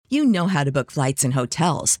You know how to book flights and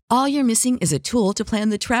hotels. All you're missing is a tool to plan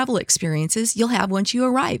the travel experiences you'll have once you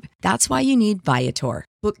arrive. That's why you need Viator.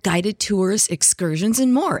 Book guided tours, excursions,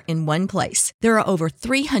 and more in one place. There are over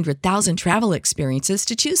 300,000 travel experiences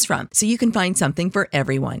to choose from, so you can find something for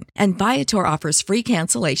everyone. And Viator offers free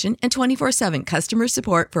cancellation and 24/7 customer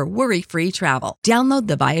support for worry-free travel. Download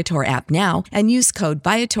the Viator app now and use code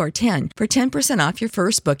Viator10 for 10% off your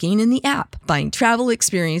first booking in the app. Find travel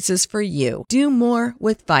experiences for you. Do more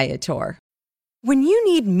with Viator. When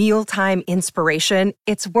you need mealtime inspiration,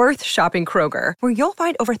 it's worth shopping Kroger, where you'll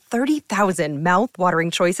find over 30,000 mouth-watering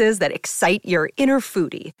choices that excite your inner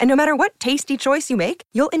foodie. And no matter what tasty choice you make,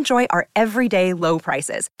 you'll enjoy our everyday low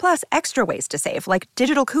prices, plus extra ways to save, like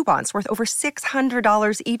digital coupons worth over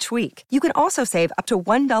 $600 each week. You can also save up to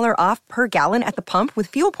 $1 off per gallon at the pump with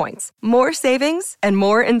fuel points. More savings and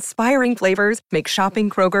more inspiring flavors make shopping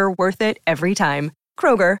Kroger worth it every time.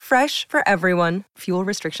 Kroger, fresh for everyone. Fuel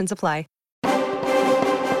restrictions apply.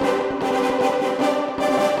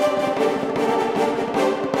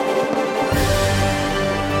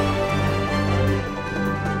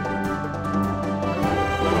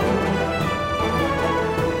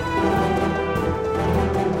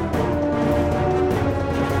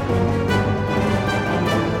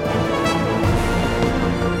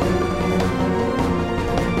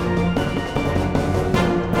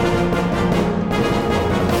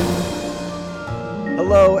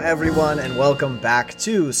 Hello, everyone, and welcome back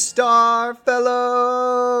to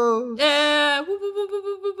Starfellows! Yeah! Woo, woo, woo, woo,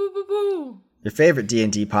 woo, woo, woo, woo. Your favorite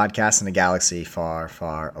D&D podcast in a galaxy far,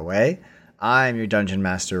 far away. I'm your Dungeon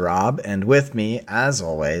Master, Rob, and with me, as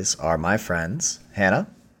always, are my friends, Hannah.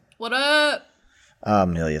 What up?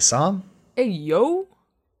 Amelia Som. Hey, yo.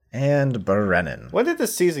 And Brennan. When did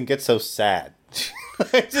this season get so sad?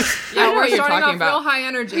 Yeah, we're starting talking off about. real high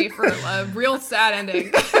energy for a real sad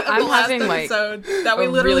ending. I'm the last having, like, episode that we a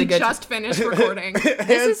literally really good just finished recording.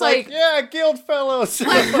 This is like yeah, Guild Fellows.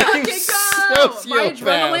 Let's fucking go! My Sociopath.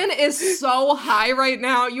 adrenaline is so high right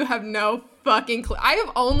now, you have no fucking clue. I have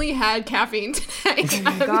only had caffeine today.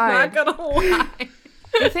 I'm not gonna lie.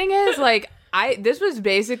 the thing is, like, this was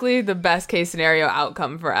basically the best case scenario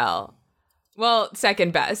outcome for Elle. Well,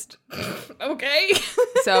 second best. Okay.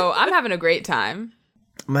 So I'm having a great time.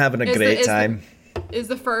 I'm having a great time. Is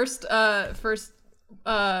the first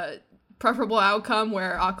preferable outcome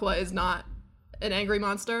where Akala is not an angry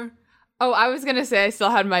monster? Oh, I was gonna say I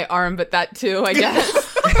still had my arm, but that too, I guess.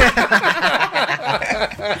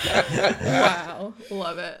 Wow,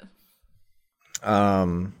 love it.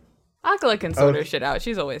 Akala can sort her shit out.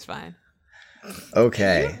 She's always fine.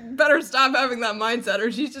 Okay. Better stop having that mindset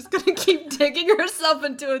or she's just gonna keep digging herself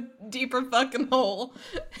into a deeper fucking hole.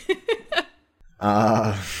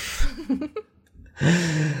 I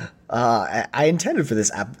intended for this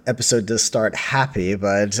episode to start happy,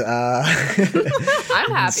 but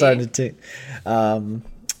I'm happy. decided to.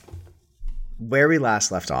 Where we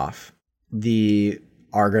last left off, the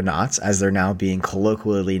Argonauts, as they're now being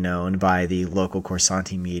colloquially known by the local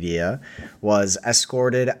Corsanti media, was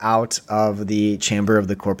escorted out of the chamber of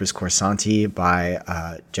the Corpus Corsanti by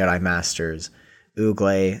Jedi Masters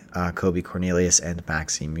Ugle, Kobe Cornelius, and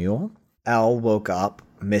Maxime Mule. Elle woke up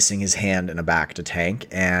missing his hand in a bacta tank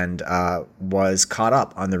and was caught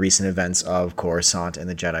up on the recent events of Coruscant and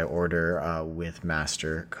the Jedi Order with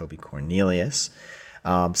Master Kobe Cornelius.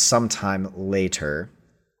 Sometime later,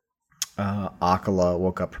 Akala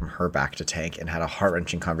woke up from her bacta tank and had a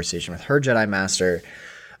heart-wrenching conversation with her Jedi Master,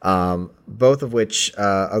 both of which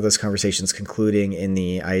of those conversations concluding in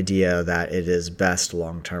the idea that it is best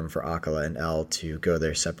long-term for Akala and Elle to go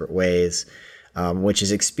their separate ways. Which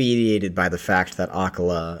is expedited by the fact that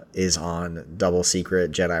Akala is on double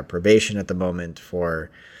secret Jedi probation at the moment for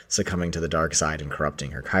succumbing to the dark side and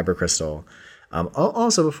corrupting her Kyber crystal.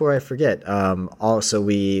 Also, before I forget,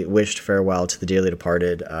 we wished farewell to the dearly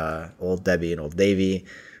departed Old Debbie and Old Davy,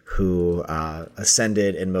 who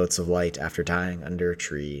ascended in motes of light after dying under a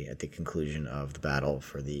tree at the conclusion of the battle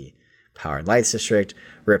for the Power and Lights District.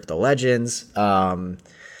 Rip the legends.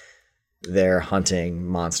 They're hunting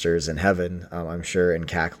monsters in heaven, I'm sure, and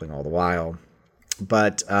cackling all the while.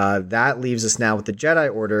 But that leaves us now with the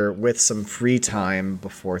Jedi Order with some free time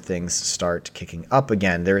before things start kicking up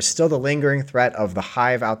again. There is still the lingering threat of the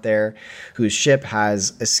Hive out there, whose ship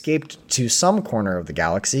has escaped to some corner of the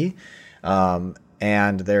galaxy.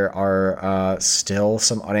 And there are still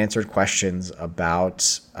some unanswered questions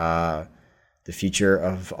about the future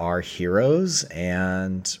of our heroes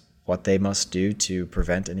and what they must do to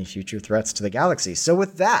prevent any future threats to the galaxy. So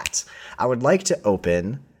with that, I would like to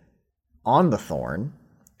open on the Thorn,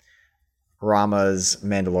 Rama's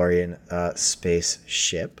Mandalorian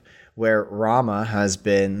spaceship, where Rama has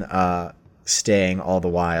been staying all the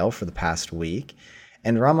while for the past week.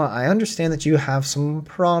 And Rama, I understand that you have some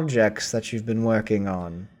projects that you've been working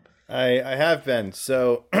on. I have been.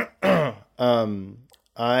 So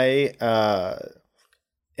I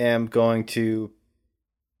am going to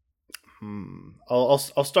I'll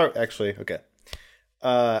start actually. Okay.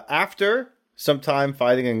 After some time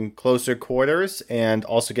fighting in closer quarters and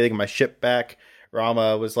also getting my ship back,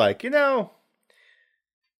 Rama was like,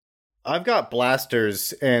 I've got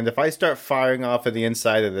blasters, and if I start firing off of the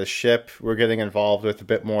inside of the ship, we're getting involved with a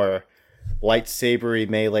bit more lightsabery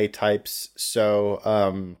melee types. So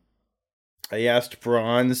I asked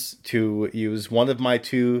Bronze to use one of my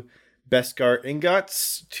 2 Beskar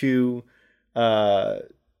ingots to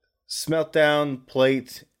smelt down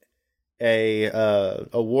plate a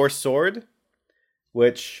war sword,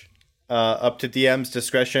 which up to DM's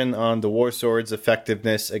discretion on the war sword's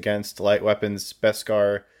effectiveness against light weapons.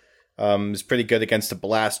 Beskar is pretty good against a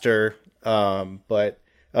blaster, but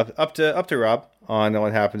up to Rob on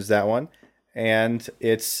what happens to that one. And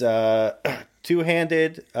it's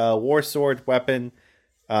 2-handed war sword weapon.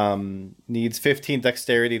 Needs 15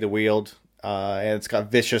 dexterity to wield, and it's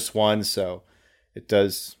got vicious ones, so it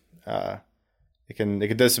does it can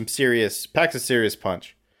do some packs a serious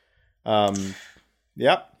punch.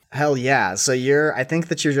 Yep. Hell yeah. So I think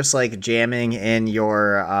that you're just like jamming in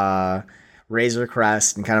your Razor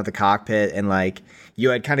Crest and kind of the cockpit, and like you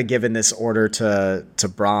had kind of given this order to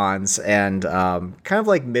Bronze, and kind of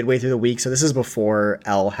like midway through the week. So this is before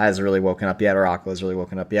Elle has really woken up yet, or Aqua has really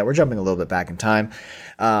woken up yet. We're jumping a little bit back in time.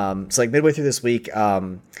 So like midway through this week,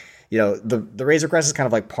 the Razor Crest is kind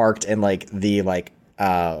of like parked in like the like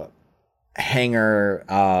hangar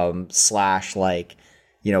slash like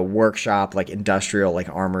workshop, like industrial, like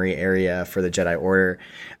armory area for the Jedi Order.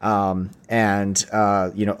 And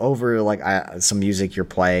over like some music you're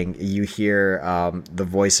playing, you hear the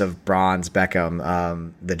voice of Bronze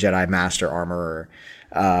Beckham, the Jedi Master Armorer,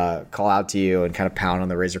 call out to you and kind of pound on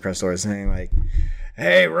the Razor Crest door, saying like,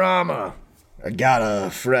 "Hey Rama, I got a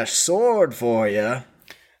fresh sword for you."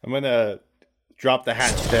 I'm gonna drop the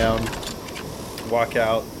hatch down, walk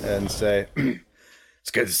out, and say, "It's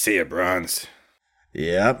good to see you, Bronze."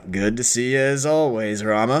 "Yep, good to see you as always,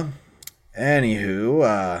 Rama.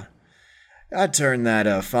 Anywho, I turned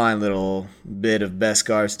that fine little bit of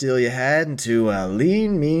Beskar steel you had into a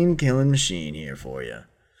lean, mean killing machine here for you."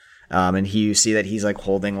 And you see that he's like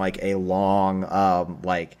holding like a long,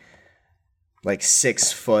 like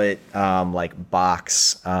 6 foot, like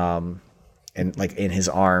box, and like in his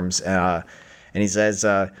arms, and he says,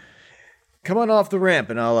 "Come on off the ramp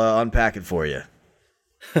and I'll unpack it for you."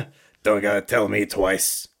 Don't gotta tell me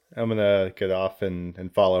twice. I'm gonna get off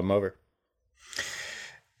and follow him over.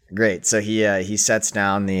 Great. So he sets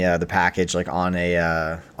down the package like on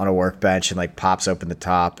a workbench and like pops open the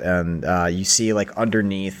top, and you see like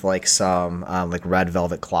underneath like some like red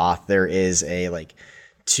velvet cloth there is a like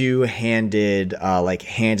 2-handed like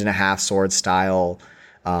hand and a half sword style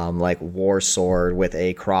like war sword with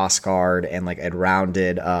a cross guard and like a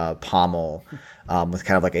rounded pommel with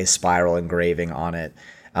kind of like a spiral engraving on it.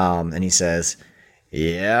 And he says,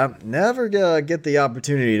 "Yeah, never get the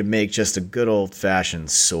opportunity to make just a good old-fashioned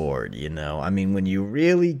sword, I mean, when you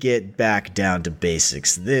really get back down to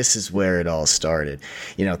basics, this is where it all started.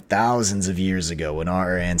 Thousands of years ago when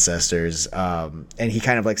our ancestors," and he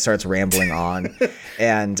kind of like starts rambling on,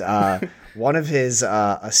 and one of his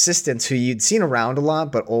assistants, who you'd seen around a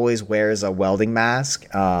lot but always wears a welding mask,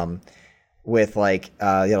 with like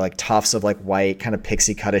like tufts of like white kind of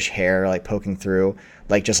pixie cutish hair like poking through,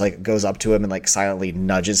 like just like goes up to him and like silently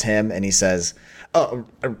nudges him, and he says, "Oh,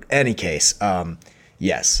 any case,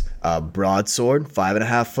 yes, broadsword,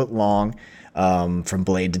 5.5 foot long, from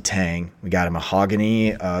blade to tang. We got a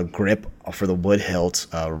mahogany grip for the wood hilt,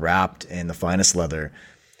 wrapped in the finest leather,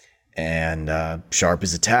 and sharp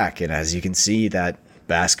as a tack. And as you can see, that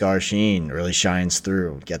Beskar sheen really shines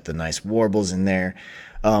through. Get the nice warbles in there.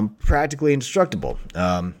 Practically indestructible."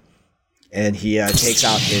 And he takes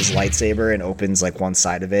out his lightsaber and opens like one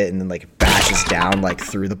side of it, and then like bashes down like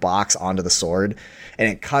through the box onto the sword, and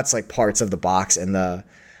it cuts like parts of the box and the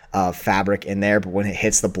fabric in there. But when it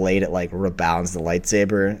hits the blade, it like rebounds the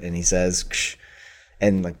lightsaber, and he says, "Ksh,"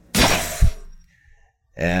 and like,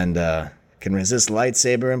 and can resist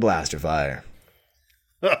lightsaber and blaster fire.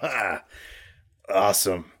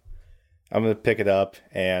 Awesome. I'm gonna pick it up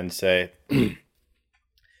and say,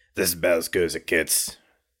 "This is about as good as it gets.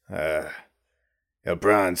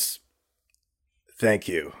 Bronze, thank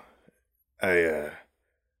you. There's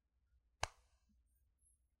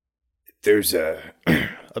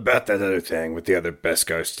about that other thing with the other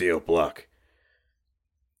Beskar steel block.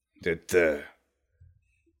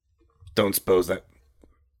 Don't suppose that.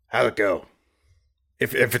 How'd it go?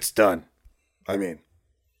 If it's done, I mean.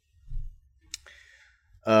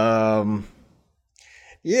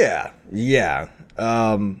 Yeah.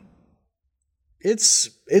 It's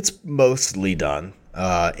mostly done.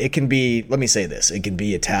 It can be, let me say this, it can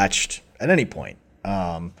be attached at any point.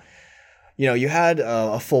 You had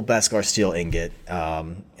a full Beskar steel ingot,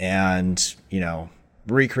 and,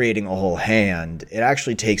 recreating a whole hand, it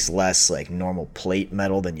actually takes less like normal plate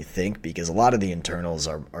metal than you think, because a lot of the internals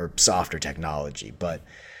are softer technology, but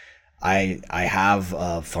I have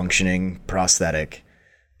a functioning prosthetic.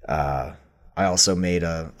 I also made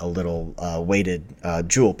a little weighted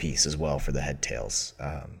jewel piece as well for the head tails.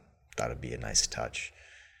 Thought it'd be a nice touch.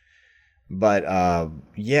 But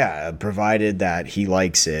provided that he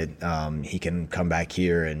likes it, he can come back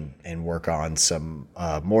here and work on some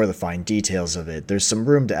more of the fine details of it. There's some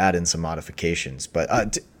room to add in some modifications.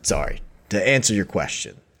 But to answer your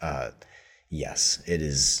question, yes, it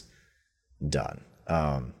is done.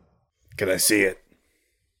 Can I see it?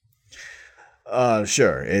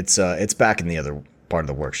 Sure. It's back in the other part of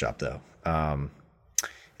the workshop though.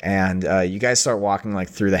 And you guys start walking like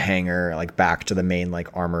through the hangar, like back to the main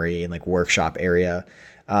like armory and like workshop area.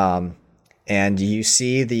 And you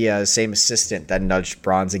see the same assistant that nudged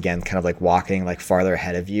Bronze again, kind of like walking like farther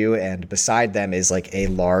ahead of you. And beside them is like a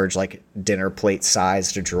large like dinner plate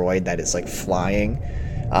sized droid that is like flying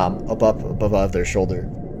above their shoulder.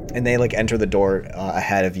 And they like enter the door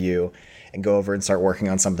ahead of you and go over and start working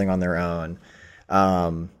on something on their own.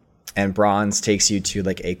 And Bronze takes you to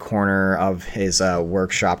like a corner of his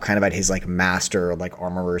workshop, kind of at his like master like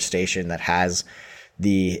armorer station that has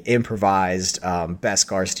the improvised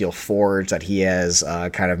Beskar steel forge that he has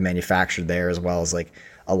kind of manufactured there, as well as like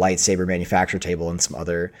a lightsaber manufacture table and some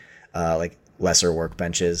other like lesser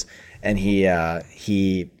workbenches. And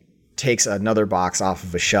he takes another box off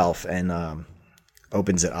of a shelf and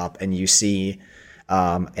opens it up, and you see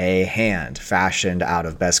a hand fashioned out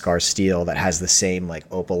of Beskar steel that has the same like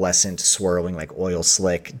opalescent, swirling, like oil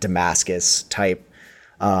slick Damascus type,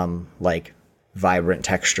 like vibrant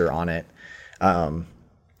texture on it. And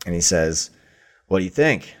he says, "What do you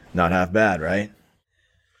think? Not half bad, right?"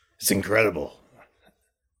 It's incredible.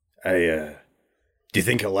 Do you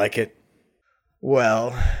think he'll like it?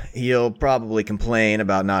 Well, he'll probably complain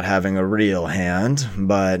about not having a real hand,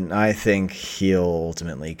 but I think he'll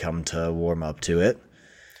ultimately come to warm up to it.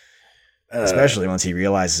 Especially once he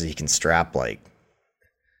realizes he can strap, like,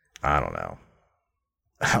 I don't know,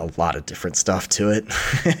 a lot of different stuff to it.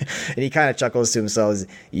 And he kind of chuckles to himself.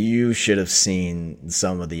 You should have seen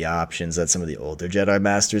some of the options that some of the older Jedi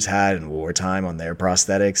Masters had in wartime on their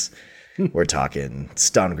prosthetics. We're talking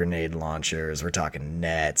stun grenade launchers, we're talking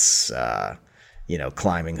nets,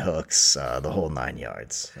 climbing hooks, the whole 9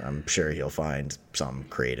 yards. I'm sure he'll find some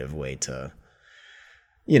creative way to,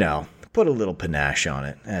 put a little panache on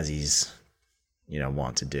it, as he's,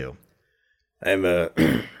 want to do. I'm a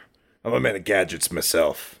man of gadgets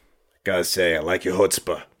myself. Gotta say, I like your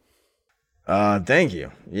chutzpah. Thank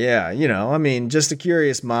you. Yeah, just a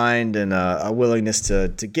curious mind and a willingness to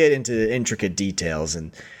get into intricate details.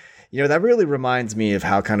 And that really reminds me of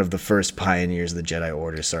how kind of the first pioneers of the Jedi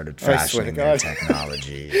Order started fashioning their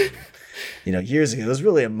technology. And, years ago, it was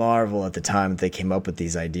really a marvel at the time that they came up with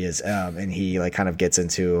these ideas. And he like kind of gets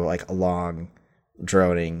into like a long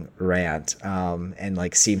droning rant, and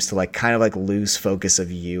like seems to like kind of like lose focus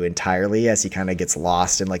of you entirely as he kind of gets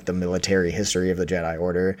lost in like the military history of the Jedi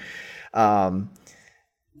Order.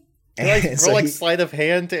 Sleight of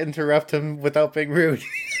hand to interrupt him without being rude.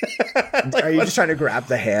 Are you just trying to grab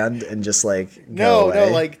the hand and just like no,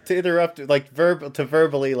 like to interrupt, like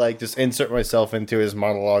verbally, like just insert myself into his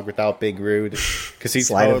monologue without being rude, because he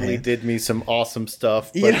totally did me some awesome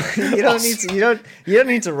stuff. But you don't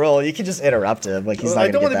need to roll. You can just interrupt him. Like he's not. I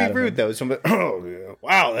don't want to be rude though. So I'm like, oh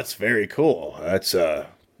wow, that's very cool. That's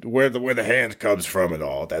where the hand comes from and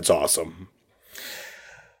all. That's awesome.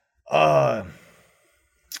 What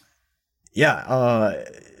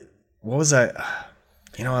was I?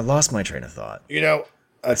 I lost my train of thought.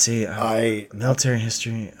 Let's see. Military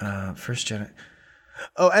history. First Jedi.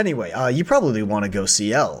 Oh, anyway, you probably want to go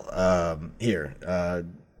CL. Here,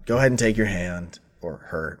 go ahead and take your hand,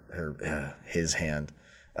 or his hand.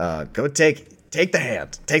 Go take the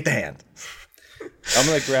hand. Take the hand. I'm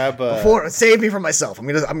gonna grab. Save me from myself. I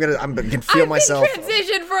can feel myself. I've been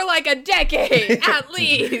transitioned for like a decade at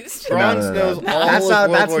least. Bronze knows all of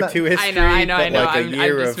World War II history. I know. Like I'm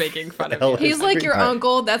just making fun of you. He's like your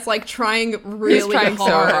uncle that's like trying really hard. So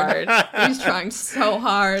hard. He's trying so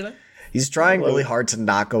hard. He's trying really hard to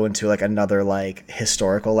not go into like another like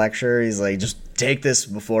historical lecture. He's like, just take this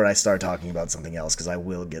before I start talking about something else because I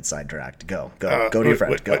will get sidetracked. Go to your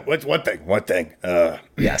friend. Go. One thing.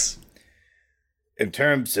 Yes. In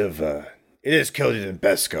terms of, it is coded in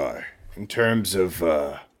Beskar. In terms of,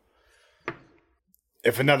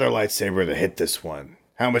 if another lightsaber were to hit this one,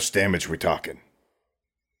 how much damage are we talking?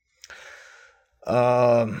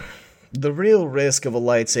 The real risk of a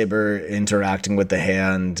lightsaber interacting with the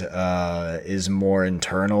hand is more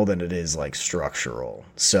internal than it is like structural.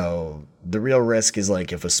 So the real risk is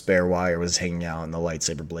like if a spare wire was hanging out and the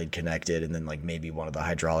lightsaber blade connected, and then like maybe one of the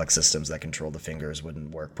hydraulic systems that control the fingers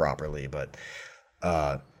wouldn't work properly. But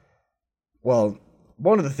well,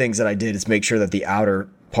 one of the things that I did is make sure that the outer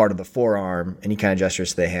part of the forearm, any kind of gestures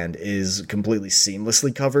to the hand, is completely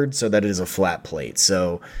seamlessly covered so that it is a flat plate.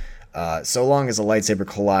 So long as a lightsaber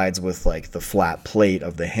collides with like the flat plate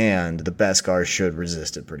of the hand, the Beskar should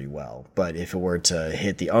resist it pretty well. But if it were to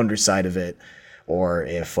hit the underside of it, or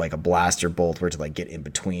if like a blaster bolt were to like get in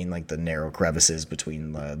between like the narrow crevices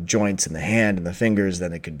between the joints in the hand and the fingers,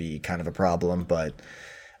 then it could be kind of a problem. But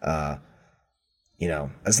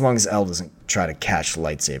as long as El doesn't try to catch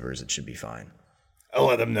lightsabers, it should be fine. I'll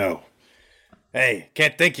let him know. Hey,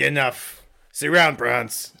 can't thank you enough. See you around,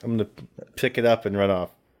 Bronze. I'm gonna pick it up and run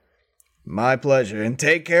off. My pleasure, and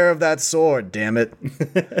take care of that sword, damn it.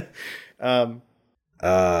 If you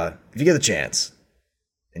get the chance,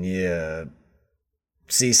 and you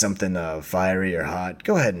see something fiery or hot,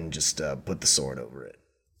 go ahead and just put the sword over it.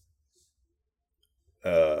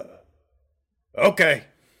 Okay.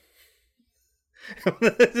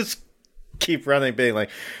 Just keep running, being like,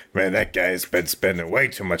 man, that guy's been spending way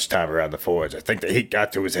too much time around the forge. I think the heat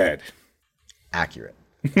got to his head. Accurate.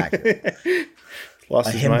 Lost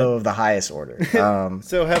a his himbo mind. of the highest order.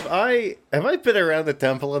 So have I been around the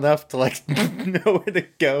temple enough to like know where to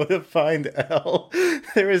go to find El?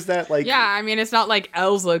 There is that like Yeah, I mean it's not like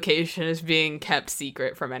El's location is being kept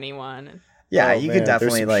secret from anyone. Yeah, you could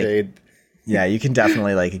definitely like shade. Yeah, you can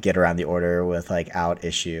definitely like get around the order with like out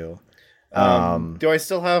issue. Do I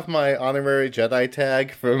still have my honorary Jedi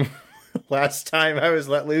tag from last time I was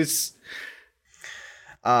let loose?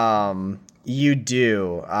 You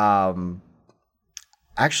do.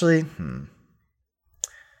 Actually,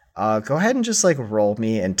 go ahead and just like roll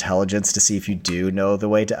me intelligence to see if you do know the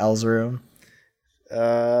way to El's room.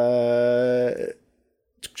 That's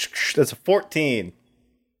a 14.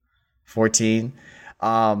 14.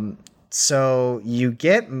 So you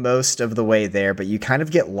get most of the way there, but you kind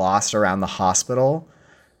of get lost around the hospital.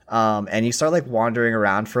 And you start like wandering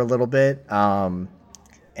around for a little bit.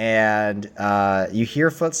 And you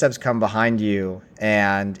hear footsteps come behind you,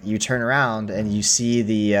 and you turn around and you see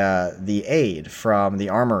the aide from the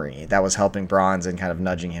armory that was helping Bronze and kind of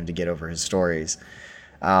nudging him to get over his stories,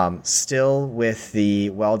 still with the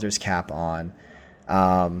welder's cap on,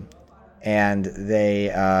 and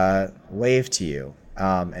they wave to you.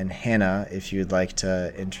 And Hannah, if you'd like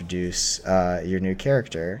to introduce your new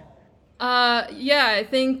character. Yeah, I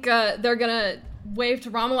think they're gonna wave to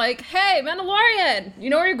Rama like, hey, Mandalorian, you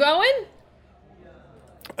know where you're going?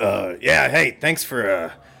 Yeah, hey, thanks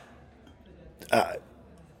for,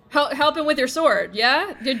 helping with your sword,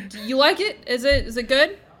 yeah? Do you like it? Is it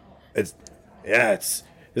good?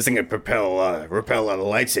 this thing can repel a lot of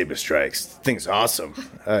lightsaber strikes. This thing's awesome.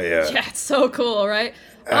 Yeah, it's so cool, right?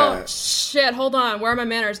 Oh, shit, hold on, where are my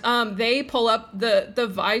manners? They pull up the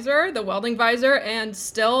visor, the welding visor, and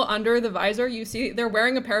still under the visor, you see they're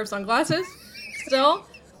wearing a pair of sunglasses, still.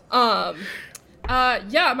 Yeah,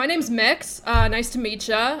 my name's Mix, nice to meet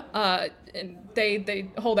ya, and they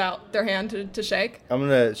hold out their hand to shake. I'm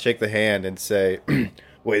gonna shake the hand and say,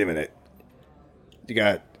 wait a minute. You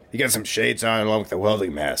got some shades on along with the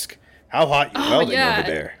welding mask. How hot you welding over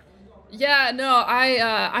there? Yeah, no,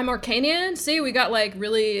 I'm Arcanian. See, we got like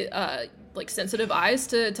really like sensitive eyes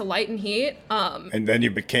to light and heat. And then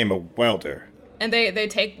you became a welder. And they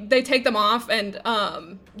take them off and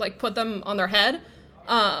like put them on their head.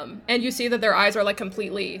 And you see that their eyes are like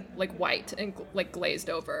completely like white and like glazed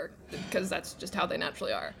over because that's just how they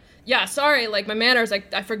naturally are. Yeah, sorry, like my manners,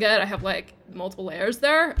 I forget I have like multiple layers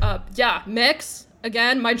there. Yeah, Mix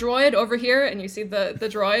again, my droid over here, and you see the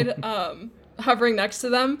droid hovering next to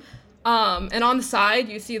them. And on the side,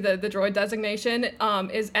 you see the droid designation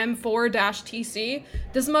is M4-TC.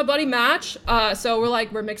 This is my buddy Match. So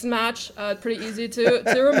we're mix and match. Pretty easy to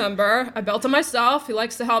remember. I built it myself. He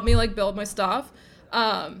likes to help me like build my stuff.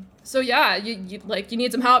 So yeah, you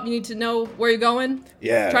need some help. You need to know where you're going.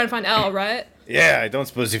 Yeah. Trying to find El, right? Yeah, I don't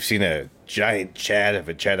suppose you've seen a giant Chad of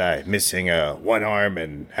a Jedi missing one arm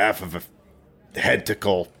and half of a head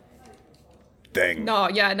tickle. thing. No,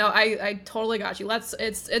 yeah, no, I totally got you.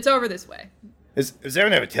 It's over this way. Is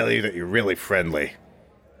everyone ever tell you that you're really friendly?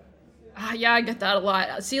 Yeah, I get that a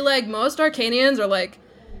lot. See, like, most Arcanians are, like,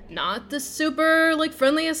 not the super, like,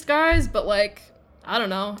 friendliest guys, but, like, I don't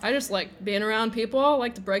know. I just like being around people. I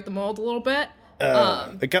like to break the mold a little bit.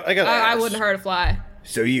 I wouldn't hurt a fly.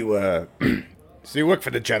 So you, so you work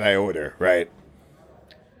for the Jedi Order, right?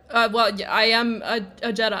 Well, yeah, I am a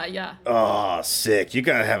Jedi, yeah. Oh, sick. You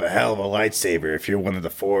gotta have a hell of a lightsaber if you're one of the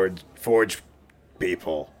Forge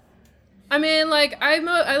people. I mean, like,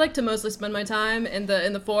 I like to mostly spend my time in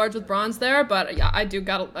the Forge with Bronze there, but yeah, I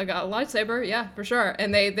got a lightsaber, yeah, for sure.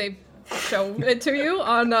 And they show it to you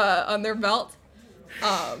on their belt.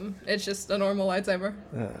 It's just a normal lightsaber.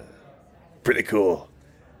 Pretty cool.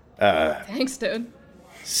 Thanks, dude.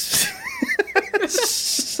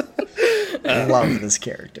 Love this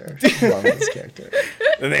character. Love this character.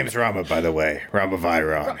 The name's Rama, by the way. Rama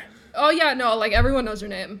Viron. Oh yeah, no, like everyone knows your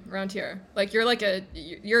name around here. Like you're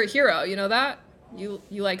a hero, you know that? You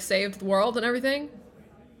like saved the world and everything?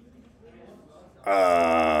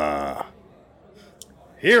 Hero,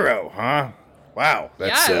 huh? Wow,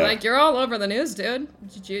 that's yeah, like you're all over the news, dude.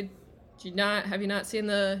 Did you not have you not seen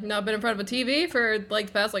not been in front of a TV for like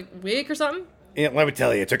the past like week or something? Yeah, let me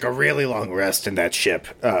tell you, it took a really long rest in that ship.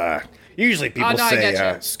 Usually people no,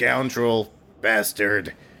 say scoundrel,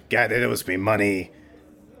 bastard, guy that owes me money,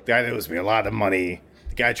 guy that owes me a lot of money.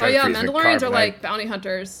 The guy trying to freeze me Mandalorians are like bounty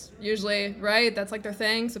hunters usually, right? That's like their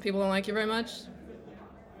thing, so people don't like you very much.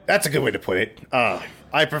 That's a good way to put it.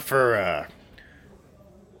 I prefer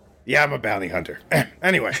yeah, I'm a bounty hunter.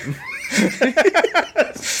 Anyway.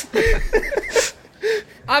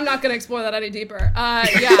 I'm not going to explore that any deeper.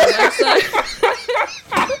 Yeah, that's...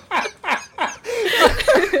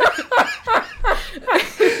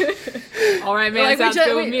 All right, man, sounds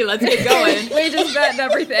good with me. Let's get going. We just bet and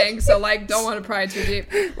everything, so, like, don't want to pry too deep.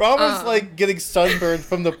 Rama's, like, getting sunburned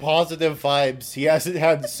from the positive vibes he hasn't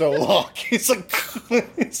had in so long. He's like,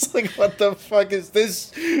 what the fuck is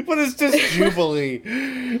this? What is this Jubilee?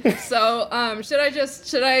 So,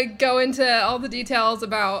 should I go into all the details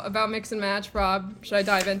about Mix and Match, Rob? Should I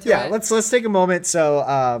dive into it? Yeah, let's take a moment.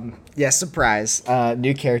 So, surprise,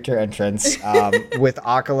 new character entrance. With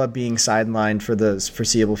Akala being sidelined for the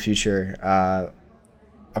foreseeable future,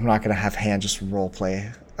 I'm not gonna have Han just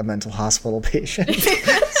roleplay a mental hospital patient.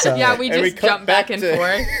 So, yeah, we just jump back and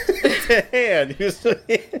forth. To Han. Let's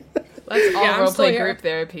all roleplay group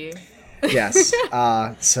therapy. Yes.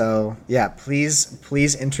 So yeah,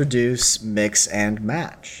 please introduce Mix and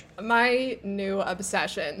Match. My new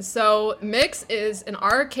obsession. So Mix is an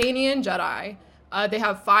Arcanian Jedi. They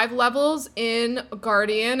have 5 levels in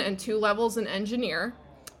Guardian and 2 levels in Engineer.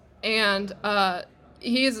 And they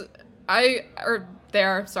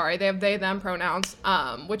have they, them pronouns,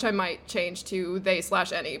 which I might change to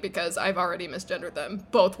they/any because I've already misgendered them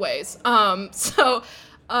both ways. So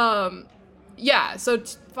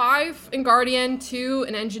 5 in Guardian, 2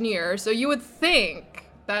 in Engineer. So you would think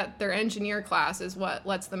that their Engineer class is what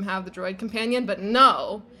lets them have the droid companion, but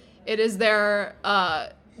no, it is their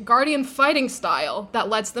Guardian fighting style that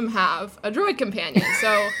lets them have a droid companion.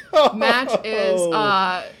 So Match is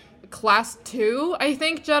class 2, I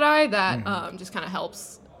think, Jedi that just kind of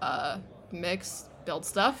helps Mix build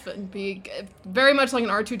stuff and be very much like an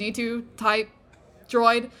R2-D2 type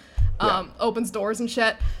droid. Opens doors and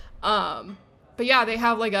shit. But yeah, they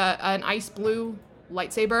have like an ice blue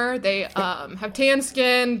lightsaber. They have tan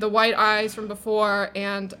skin, the white eyes from before,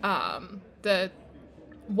 and the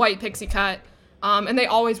white pixie cut. And they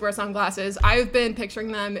always wear sunglasses. I've been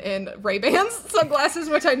picturing them in Ray-Bans sunglasses,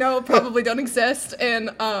 which I know probably don't exist in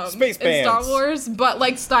Star Wars, but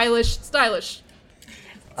like stylish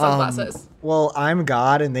sunglasses. Well, I'm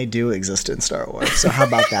God, and they do exist in Star Wars. So how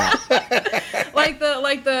about that? like the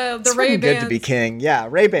it's Ray-Bans. Good to be king. Yeah,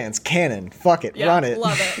 Ray-Bans canon. Fuck it, run it.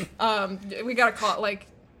 Love it. We gotta call it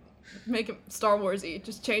make it Star Warsy.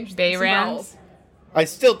 Just change the vowels. I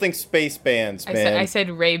still think space bands, man. I said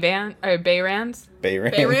Ray-Ban or Bayrans.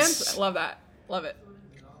 Bayrans? I love that. Love it.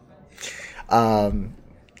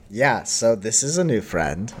 Yeah, so this is a new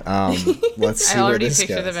friend. Let's see I where already this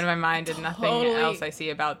picture goes. them in my mind, and nothing Totally. else I see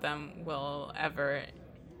about them will ever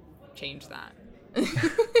change that.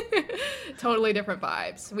 Totally different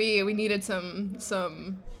vibes. We needed some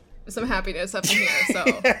happiness up in here. So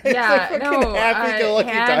Yeah, no, happy-go-lucky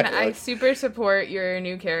Han, dialogue. I super support your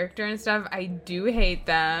new character and stuff. I do hate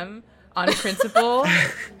them on principle,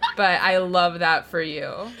 but I love that for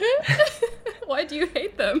you. why do you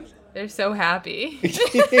hate them? They're so happy.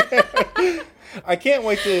 I can't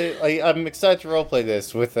wait to. I'm excited to roleplay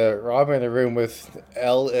this with Rama in a room with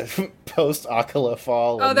L post Akala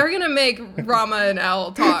fall. Oh, they're gonna make Rama and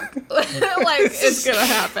L talk. Like it's gonna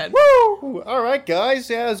happen. Woo! All right, guys.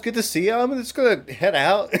 Yeah, it's good to see you. I'm just gonna head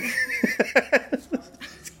out.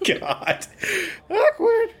 God,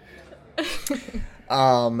 awkward.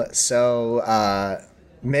 So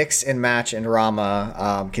Mix and Match and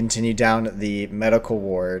Rama continue down the medical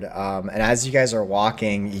ward, and as you guys are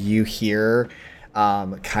walking, you hear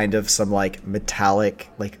kind of some like metallic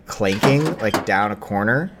like clanking like down a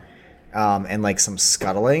corner, and like some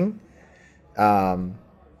scuttling, and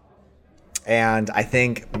I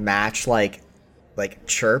think Match like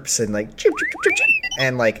chirps and like chirp, chirp, chirp, chirp, chirp,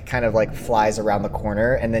 and like kind of like flies around the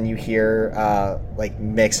corner, and then you hear like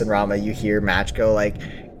Mix and Rama, you hear Match go like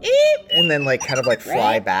eep, and then like kind of like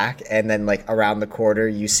fly back, and then like around the corner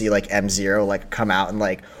you see like M0 like come out and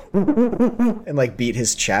like and like beat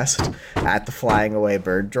his chest at the flying away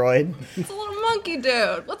bird droid. It's a little monkey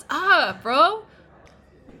dude. What's up, bro?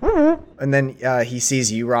 And then he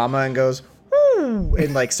sees you, Rama, and goes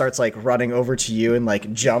and like starts like running over to you and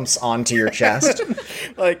like jumps onto your chest.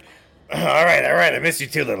 Like, all right, I miss you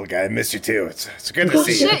too, little guy. I miss you too. It's good to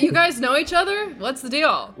see you. Shit, you guys know each other? What's the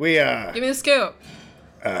deal? We Give me the scoop.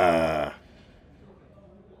 I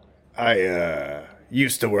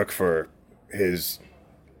used to work for his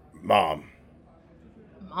mom.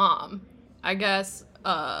 Mom, I guess.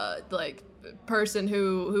 Like person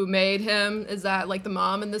who made him, is that like the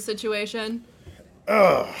mom in this situation?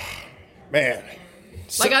 Oh, man.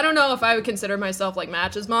 Like, I don't know if I would consider myself like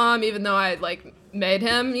Match's mom, even though I like made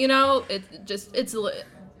him. You know,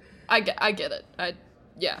 I get it.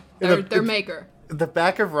 They're maker. The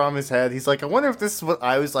back of Rama's head, he's like, I wonder if this is what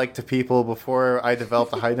I was like to people before I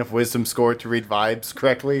developed a high enough wisdom score to read vibes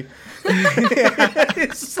correctly.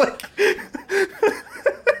 It's like,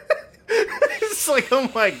 it's like,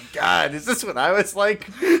 oh my god, is this what I was like?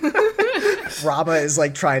 Rama is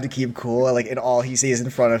like trying to keep cool, like, and all he sees in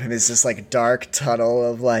front of him is this like dark tunnel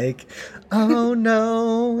of like, oh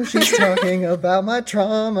no, she's talking about my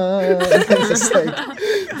trauma. It's just like,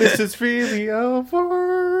 this is really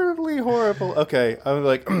overly horrible. Okay, I'm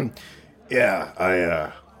like,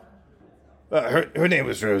 yeah, her name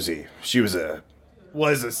was Rosie. She was a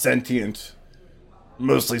sentient,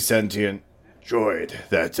 mostly sentient droid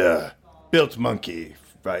that built Monkey,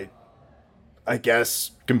 right? I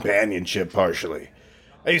guess companionship partially.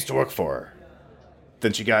 I used to work for her.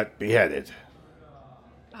 Then she got beheaded.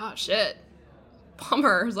 Oh shit.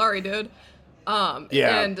 Bummer. Sorry, dude.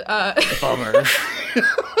 Yeah. And Bummer.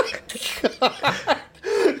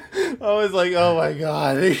 I was like, oh my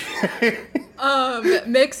god.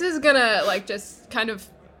 Mix is gonna like just kind of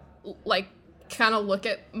look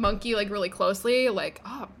at Monkey like really closely, like,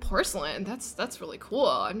 oh, porcelain, that's really cool.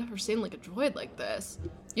 I've never seen like a droid like this.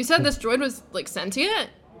 You said this droid was like sentient?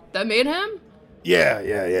 That made him?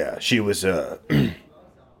 Yeah. She was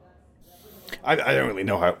I don't really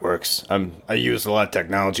know how it works. I use a lot of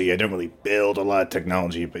technology. I don't really build a lot of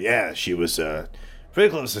technology, but yeah, she was pretty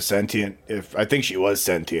close to sentient. I think she was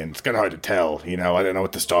sentient. It's kind of hard to tell, you know. I don't know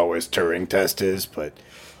what the Star Wars Turing test is, but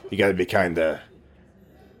you got to be kind of,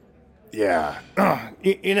 yeah.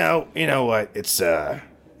 You know what? It's been.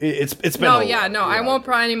 I won't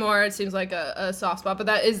pry anymore. It seems like a soft spot.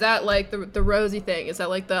 But is that like the rosy thing? Is that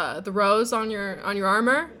like the rose on your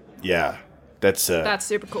armor? Yeah, that's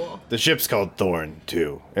super cool. The ship's called Thorn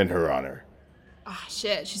too, in her honor. Ah,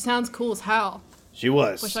 shit. She sounds cool as hell. She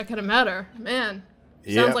was. Wish I could have met her, man.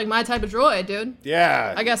 Yeah. Sounds like my type of droid, dude.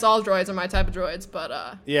 Yeah. I guess all droids are my type of droids,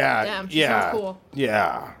 but yeah. Damn, she sounds cool.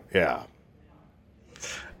 Yeah.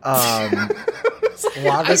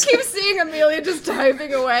 I keep seeing Amelia just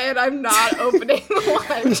typing away, and I'm not opening the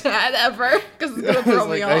live chat ever because it's gonna throw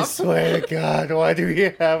me off. I swear to God, why do we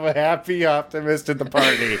have a happy optimist at the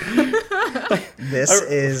party? This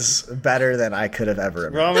is better than I could have ever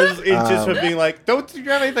imagined. Rama's just for being like, don't you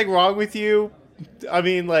have anything wrong with you? I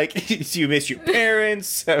mean, like, do you miss your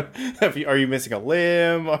parents? Are you missing a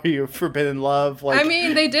limb? Are you forbidden love? Like, I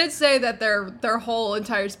mean, they did say that their whole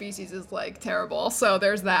entire species is like terrible, so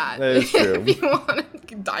there's that. That is true. If you want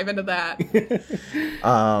to dive into that.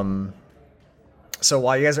 So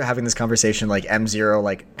while you guys are having this conversation, like M0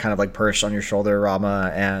 like kind of like perched on your shoulder,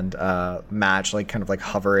 Rama, and Match like kind of like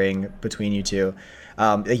hovering between you two.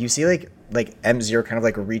 You see like M0 kind of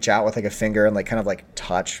like reach out with like a finger and like kind of like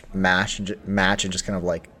touch Match and just kind of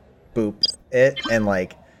like boop it and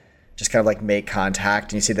like just kind of like make contact,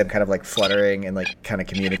 and you see them kind of like fluttering and like kind of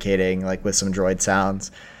communicating like with some droid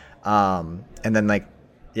sounds. And then like,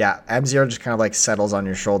 yeah, M0 just kind of like settles on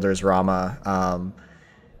your shoulders, Rama.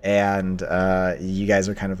 and you guys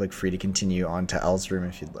are kind of like free to continue on to Elle's room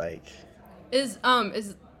if you'd like. Is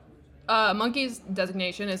Monkey's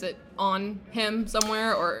designation, is it on him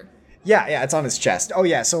somewhere, or? Yeah, it's on his chest. Oh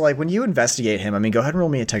yeah, so like when you investigate him, I mean, go ahead and roll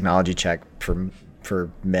me a technology check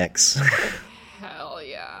for Mix. Hell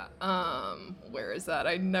yeah. Where is that?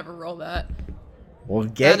 I never roll that. Well,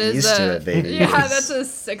 get used to it, baby. Yeah, that's a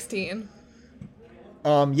 16.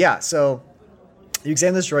 Yeah, so you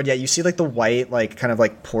examine this droid. Yeah, you see like the white, like kind of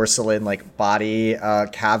like porcelain, like body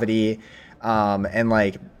cavity, and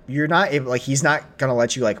like you're not able, like he's not gonna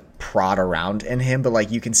let you like prod around in him, but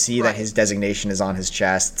like you can see that his designation is on his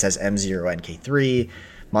chest. It says M0NK3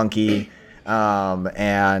 Monkey,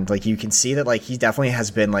 and like you can see that like he definitely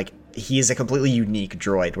has been like, he is a completely unique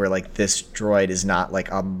droid where like this droid is not like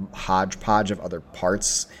a hodgepodge of other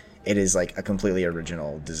parts. It is like a completely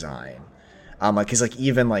original design. Like, cause like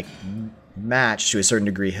even like Match to a certain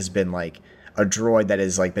degree has been like a droid that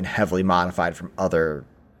has like been heavily modified from other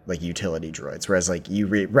like utility droids, whereas like you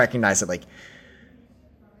recognize that like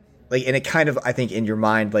and it kind of, I think in your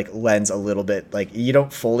mind like lends a little bit, like you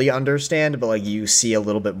don't fully understand, but like you see a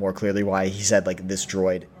little bit more clearly why he said like this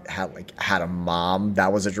droid had a mom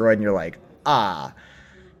that was a droid, and you're like,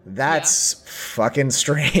 that's fucking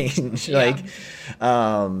strange. Like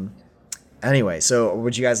anyway, so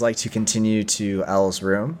would you guys like to continue to Elle's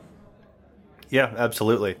room? Yeah,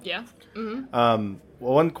 absolutely. Yeah. Well,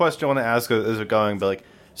 one question I want to ask as we're going, but like,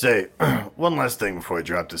 say, one last thing before we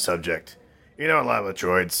drop the subject. You know a lot about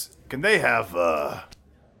droids. Can they have,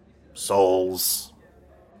 souls?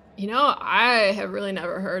 You know, I have really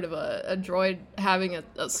never heard of a droid having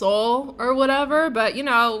a soul or whatever, but, you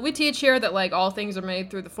know, we teach here that, like, all things are made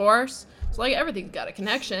through the Force. So, like, everything's got a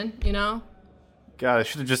connection, you know? God, I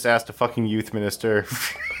should have just asked a fucking youth minister.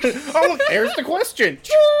 Oh, look, there's the question.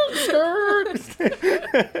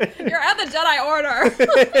 You're at the Jedi Order.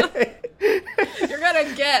 You're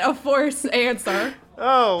gonna get a Force answer.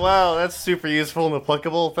 Oh, wow, that's super useful and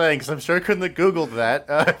applicable. Thanks. I'm sure I couldn't have Googled that.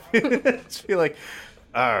 Just be like,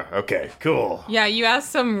 okay, cool. Yeah, you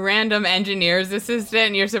ask some random engineer's assistant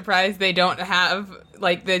and you're surprised they don't have,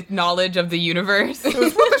 like, the knowledge of the universe. It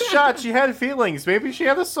was worth a shot. She had feelings. Maybe she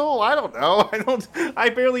had a soul. I don't know. I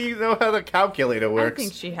barely know how the calculator works. I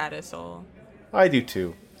think she had a soul. I do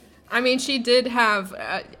too. I mean, she did have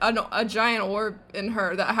a giant orb in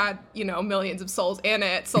her that had, you know, millions of souls in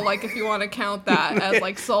it. So, like, if you want to count that as,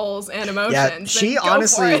 like, souls and emotions, yeah, she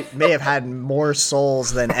honestly may have had more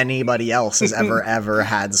souls than anybody else has ever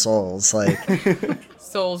had souls. Like,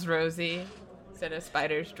 Souls Rosie instead of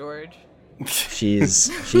Spiders George. She's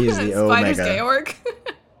the Omega. Spiders Georg.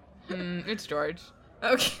 It's George.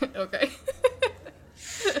 Okay.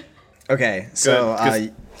 Okay, so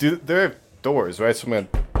there are doors, right? So I'm gonna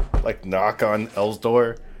like knock on Elle's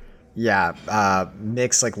door. Yeah,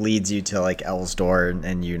 Mix like leads you to like Elle's door,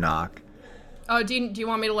 and you knock. Oh, do you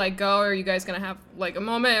want me to like go, or are you guys gonna have like a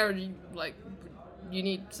moment, or do you, like, you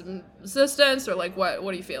need some assistance, or like what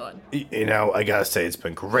are you feeling? You know, I gotta say it's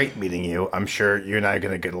been great meeting you. I'm sure you and I are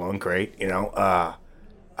gonna get along great. You know,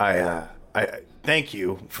 I thank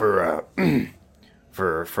you for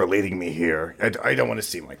for leading me here. I don't want to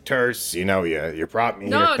seem like terse. You know, you brought me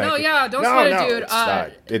here. Don't sweat it, dude.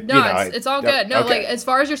 It's all good. No, okay. like, as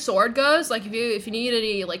far as your sword goes, like, if you need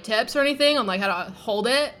any like tips or anything on like how to hold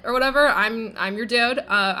it or whatever, I'm your dude.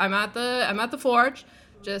 I'm at the forge.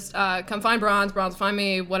 Just come find Bronze. Bronze find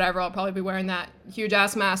me. Whatever. I'll probably be wearing that huge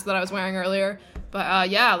ass mask that I was wearing earlier. But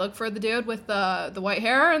yeah, look for the dude with the white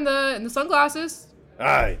hair and the sunglasses. All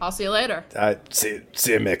right. I'll see you later. See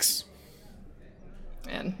you, Mix.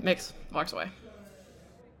 And Mix walks away.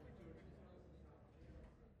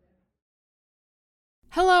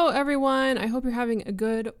 Hello, everyone. I hope you're having a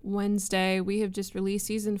good Wednesday. We have just released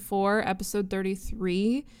season 4, episode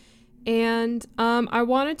 33. And I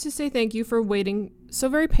wanted to say thank you for waiting so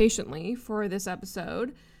very patiently for this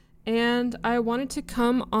episode. And I wanted to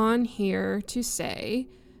come on here to say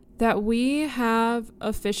that we have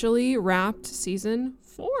officially wrapped season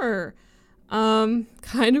 4.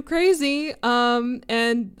 Kind of crazy.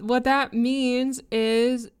 And what that means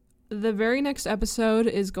is the very next episode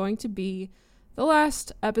is going to be the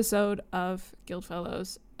last episode of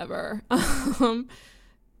Guildfellows ever.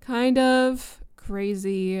 Kind of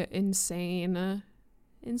crazy, insane.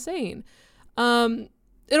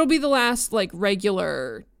 It'll be the last, like,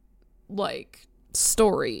 regular, like,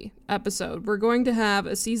 story episode. We're going to have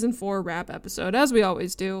a season 4 wrap episode, as we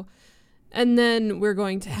always do. And then we're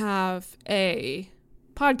going to have a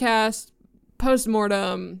podcast,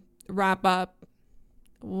 post-mortem, wrap up,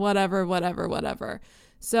 whatever.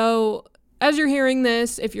 So as you're hearing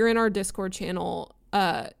this, if you're in our Discord channel,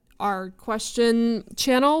 our question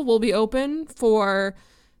channel will be open for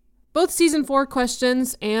both season 4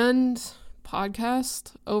 questions and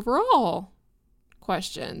podcast overall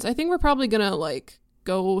questions. I think we're probably gonna like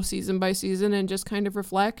go season by season and just kind of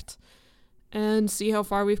reflect and see how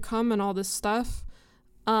far we've come and all this stuff.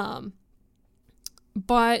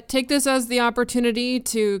 But take this as the opportunity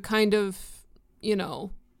to kind of, you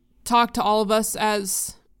know, talk to all of us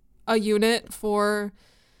as a unit for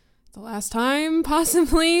the last time,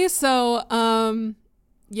 possibly. So,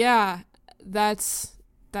 yeah, that's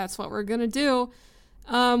what we're gonna do.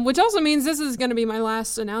 Which also means this is gonna be my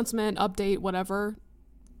last announcement, update, whatever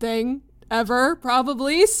thing ever,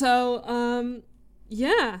 probably. So,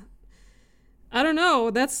 yeah. I don't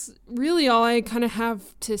know. That's really all I kind of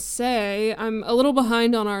have to say. I'm a little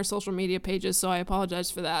behind on our social media pages, so I apologize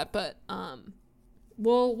for that. But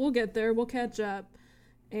we'll get there. We'll catch up.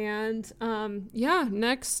 And yeah,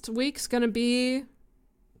 next week's gonna be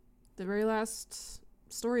the very last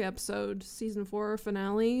story episode, season 4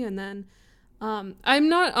 finale, and then I'm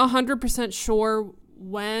not 100% sure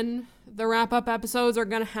when the wrap-up episodes are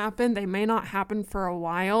gonna happen. They may not happen for a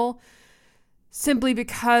while, simply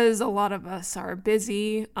because a lot of us are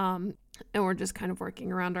busy, and we're just kind of working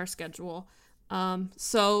around our schedule.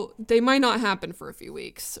 So they might not happen for a few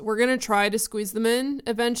weeks. We're gonna try to squeeze them in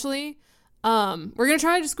eventually. We're gonna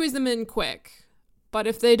try to squeeze them in quick, but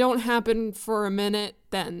if they don't happen for a minute,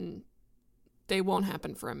 then they won't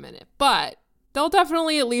happen for a minute. But they'll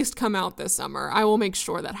definitely at least come out this summer. I will make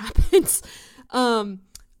sure that happens.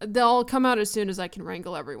 They'll come out as soon as I can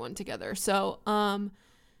wrangle everyone together. So,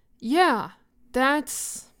 yeah.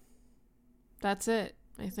 That's it,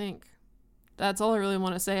 I think. That's all I really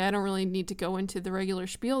want to say. I don't really need to go into the regular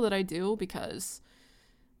spiel that I do because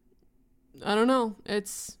I don't know.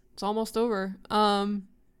 It's almost over.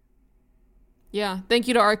 Yeah, thank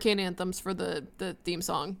you to Arcane Anthems for the theme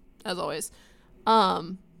song, as always.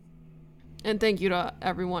 And thank you to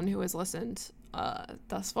everyone who has listened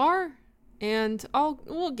thus far. And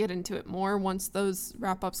we'll get into it more once those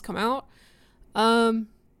wrap-ups come out.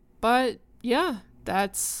 But yeah,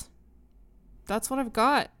 that's what I've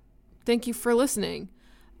got. Thank you for listening.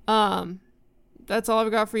 That's all I've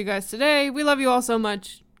got for you guys today. We love you all so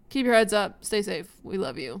much. Keep your heads up. Stay safe. We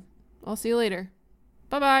love you. I'll see you later.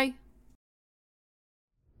 Bye-bye.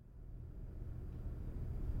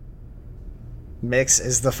 Mix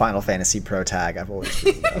is the Final Fantasy pro tag I've always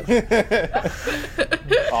really loved.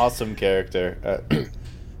 Awesome character.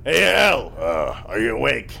 Hey, Al, are you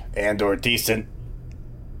awake and or decent?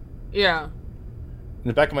 Yeah. In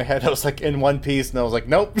the back of my head, I was like in One Piece, and I was like,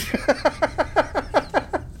 nope.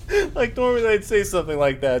 Like, normally I'd say something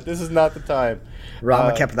like that. This is not the time.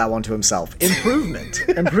 Rama kept that one to himself. Improvement.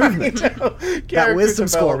 That wisdom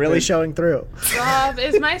score really showing through. Rob,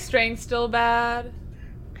 is my strength still bad?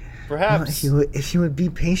 Perhaps. If you would be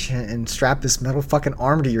patient and strap this metal fucking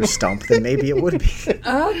arm to your stump, then maybe it would be.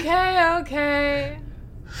 Okay.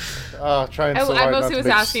 Trying so hard I not mostly to was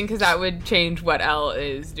make asking because that would change what Elle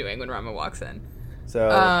is doing when Rama walks in.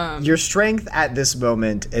 So Your strength at this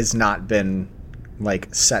moment has not been,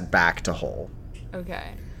 like, set back to whole.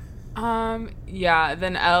 Okay. Yeah,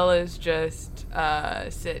 then Elle is just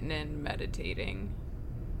sitting and meditating.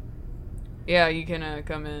 Yeah, you can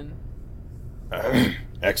come in.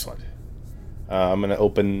 Excellent. I'm gonna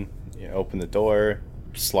open the door,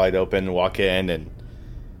 slide open, walk in, and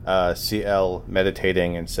see Elle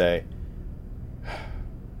meditating and say,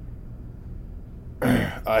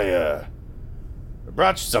 I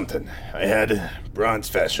brought you something. I had Bronze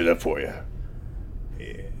fashion up for you.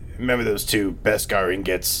 Remember those 2 Beskar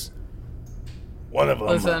ingots? One of them.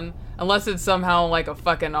 Listen, unless it's somehow like a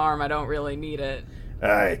fucking arm, I don't really need it.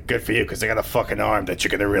 Alright, good for you, because I got a fucking arm that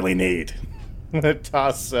you're gonna really need.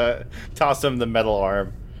 toss him the metal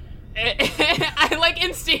arm. I like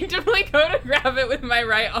instinctively go to grab it with my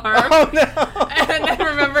right arm. Oh no! And then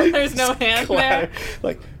remember there's no hand there.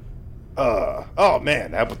 Like, oh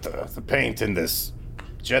man, how about the paint in this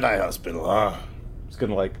Jedi hospital, huh? Just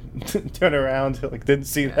gonna like turn around, like didn't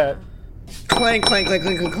see that. Clank, clank, clank,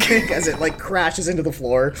 clank, clank, clank, as it, like, crashes into the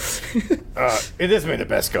floor. It is made of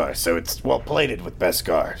Beskar, so it's well plated with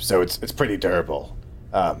Beskar, so it's pretty durable.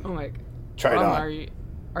 Oh my god. Try it on.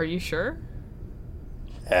 Are you sure?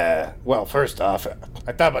 Well, first off,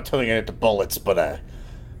 I thought about turning it into bullets, but,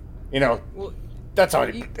 Well, that's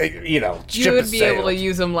already, you ship would has be able to sailed.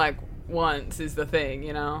 use them like once is the thing,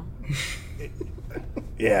 you know?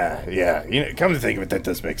 Yeah. Come to think of it, that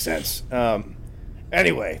does make sense.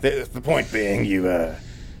 Anyway, the point being, you,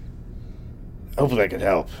 hopefully I can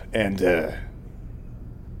help, and,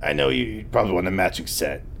 I know you probably want a matching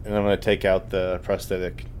set. And I'm gonna take out the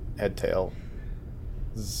prosthetic head tail.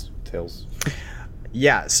 tails.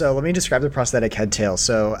 Yeah, so let me describe the prosthetic head tail.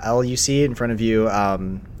 So L, you see in front of you,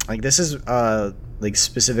 like this is like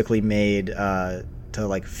specifically made to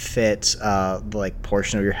like fit the like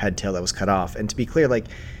portion of your head tail that was cut off. And to be clear, like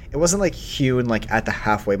it wasn't like hewn like at the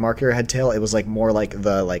halfway mark of your head tail. It was like more like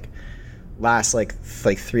the like last like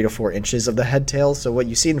 3 to 4 inches of the head tail. So what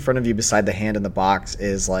you see in front of you beside the hand in the box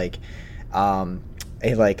is like a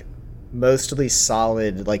like mostly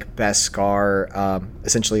solid like Beskar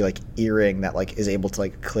essentially like earring that like is able to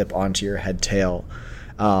like clip onto your head tail,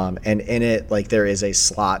 and in it like there is a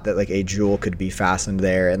slot that like a jewel could be fastened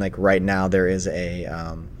there, and like right now there is a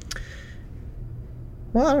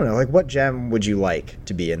well, I don't know, like what gem would you like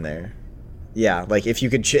to be in there? Yeah, like if you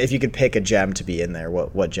could pick a gem to be in there,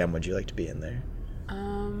 what gem would you like to be in there?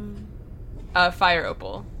 Fire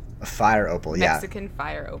opal. A fire opal, yeah. Mexican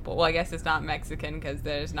fire opal. Well, I guess it's not Mexican because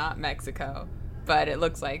there's not Mexico, but it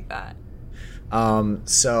looks like that.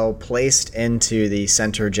 So placed into the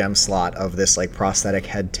center gem slot of this like prosthetic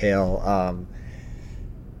head tail,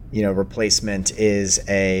 replacement is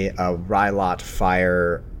a Rylot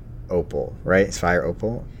fire opal, right? It's fire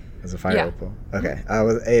opal. Is a fire opal? Okay.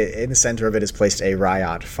 In the center of it is placed a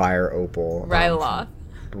Ryot fire opal. Ryloth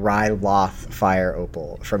fire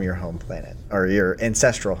opal from your home planet, or your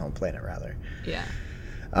ancestral home planet, rather. Yeah.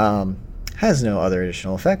 Has no other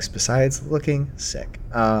additional effects besides looking sick.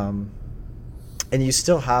 And you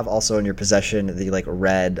still have also in your possession the like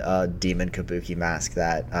red demon kabuki mask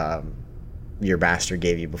that your master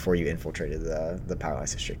gave you before you infiltrated the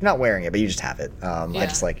Powerless District. Not wearing it, but you just have it. I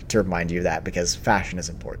just like to remind you of that because fashion is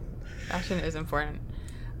important. Fashion is important.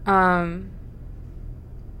 Rama,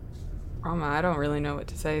 I don't really know what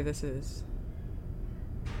to say. This is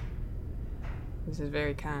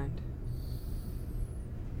very kind.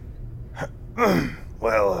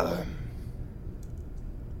 Well,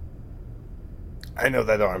 I know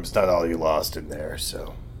that arm's not all you lost in there,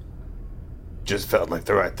 so just felt like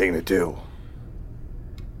the right thing to do.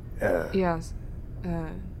 Yes.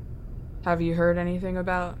 Have you heard anything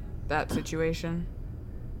about that situation?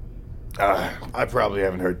 I probably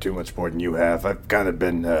haven't heard too much more than you have. I've kind of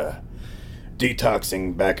been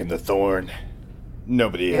detoxing back in the Thorn.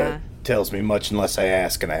 Nobody tells me much unless I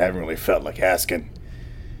ask, and I haven't really felt like asking.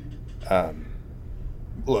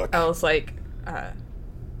 Look. Elle's like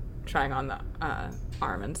trying on the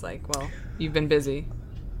arm and's like, well, you've been busy.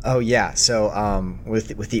 Oh yeah, so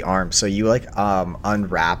with the arm, so you like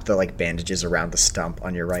unwrap the like bandages around the stump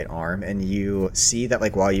on your right arm, and you see that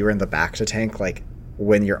like while you were in the Bacta tank, like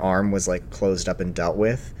when your arm was like closed up and dealt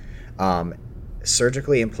with,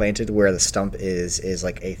 surgically implanted where the stump is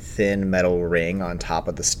like a thin metal ring on top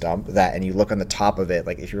of the stump that, and you look on the top of it,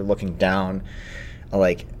 like if you're looking down,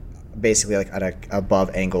 like basically like at a above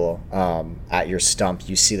angle at your stump,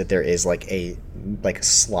 you see that there is like a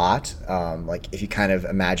slot, like if you kind of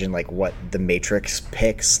imagine like what the Matrix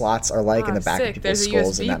pick slots are like in the back of people's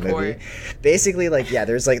skulls in that movie. Basically, like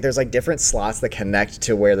there's different slots that connect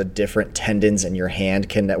to where the different tendons in your hand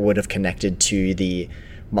would have connected to the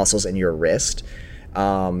muscles in your wrist.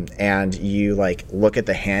 And you like look at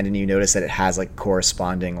the hand and you notice that it has like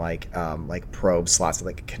corresponding like probe slots that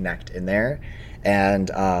like connect in there. And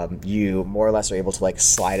you more or less are able to like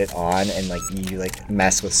slide it on, and like you like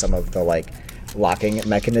mess with some of the like locking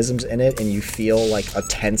mechanisms in it, and you feel like a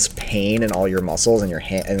tense pain in all your muscles and your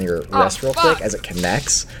hand and your wrist real quick as it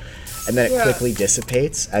connects, and then it quickly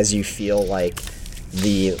dissipates as you feel like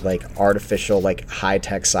the like artificial like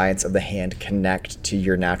high-tech science of the hand connect to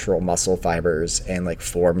your natural muscle fibers and like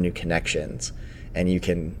form new connections, and you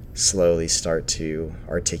can slowly start to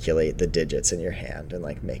articulate the digits in your hand and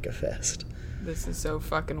like make a fist. This is so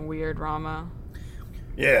fucking weird, Rama.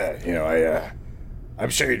 Yeah,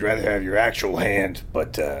 I'm sure you'd rather have your actual hand,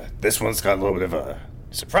 but this one's got a little bit of a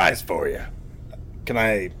surprise for you. Can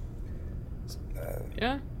I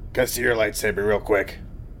see your lightsaber real quick?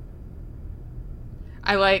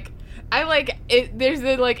 I like it. There's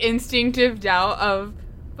the like instinctive doubt of,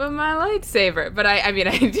 but my lightsaber. But I mean,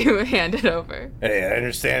 I do hand it over. Hey, I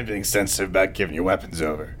understand being sensitive about giving your weapons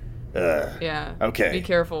over. Yeah. Okay. Be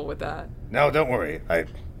careful with that. No, don't worry.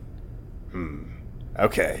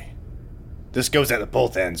 Okay. This goes at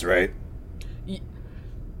both ends, right?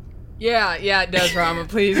 Yeah, it does, Rama.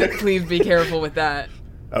 Please be careful with that.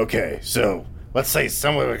 Okay, so let's say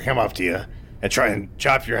someone would come up to you and try and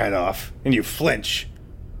chop your head off, and you flinch.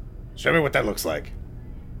 Show me what that looks like.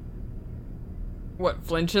 What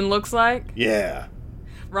flinching looks like? Yeah.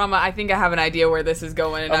 Rama, I think I have an idea where this is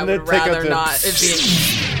going, and I would rather not it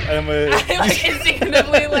be... I like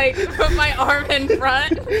instinctively like put my arm in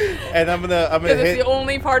front. And I'm gonna Because hit. it's the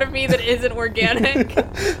only part of me that isn't organic.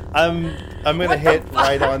 I'm gonna hit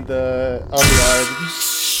right on the arm.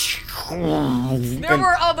 There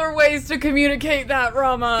were other ways to communicate that,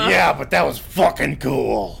 Rama. Yeah, but that was fucking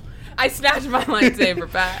cool. I snatched my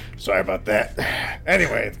lightsaber back. Sorry about that.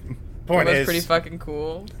 Anyway, It point was is pretty fucking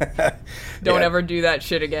cool. Don't Yeah. ever do that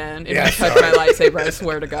shit again. If Yeah, you touch sorry. my lightsaber, I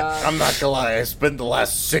swear to God. I'm not gonna lie, I spent the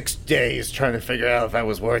last 6 days trying to figure out if that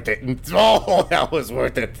was worth it. And oh, that was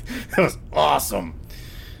worth it. That was awesome.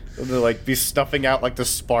 They'll like be stuffing out like the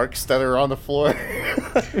sparks that are on the floor.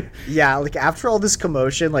 Yeah, like after all this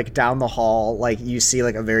commotion, like down the hall, like you see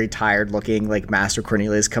like a very tired looking like Master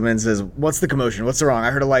Cornelius come in and says, "What's the commotion? What's wrong?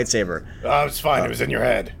 I heard a lightsaber." Oh, it's fine. It was in your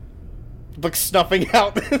head. Like snuffing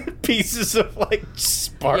out pieces of like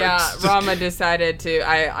sparks. Yeah, Rama decided to.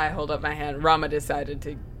 I hold up my hand. Rama decided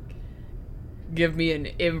to give me an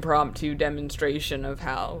impromptu demonstration of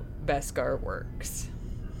how Beskar works.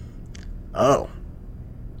 Oh.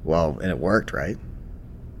 Well, and it worked, right?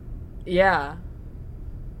 Yeah.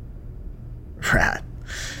 Rat.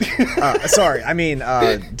 Sorry, I mean,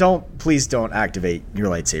 please don't activate your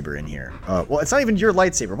lightsaber in here. Well, it's not even your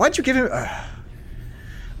lightsaber. Why'd you give him?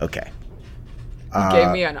 Okay. He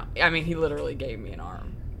gave me he literally gave me an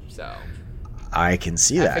arm. So I can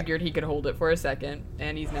see I that. figured he could hold it for a second,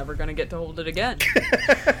 and he's never gonna get to hold it again.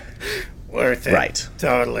 Worth it. Right.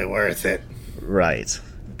 Totally worth it. Right.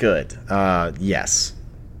 Good. Yes.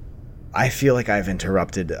 I feel like I've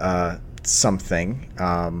interrupted something.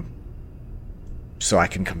 So I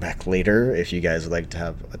can come back later if you guys would like to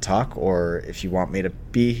have a talk, or if you want me to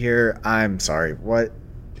be here. I'm sorry. What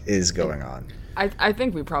is going on? I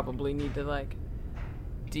think we probably need to like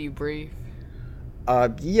debrief.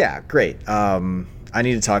 Yeah, great. I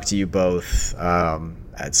need to talk to you both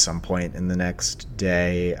at some point in the next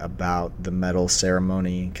day about the medal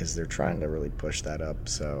ceremony, because they're trying to really push that up.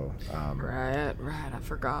 So, Right, I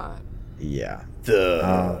forgot. yeah.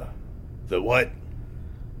 The what?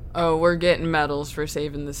 Oh, we're getting medals for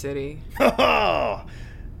saving the city. Oh,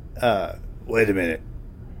 wait a minute.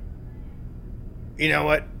 You know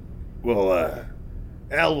what? Well,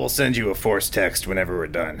 Al will send you a force text whenever we're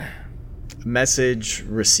done. Message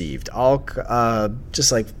received. I'll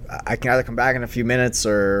just like I can either come back in a few minutes,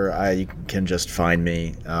 or you can just find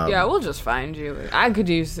me. Yeah, we'll just find you. I could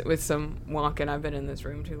use it with some walking. I've been in this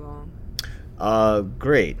room too long.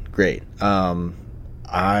 Great.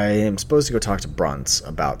 I am supposed to go talk to Bruns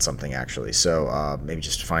about something actually. So maybe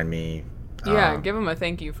just find me. Yeah, give him a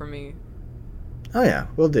thank you from me. Oh yeah,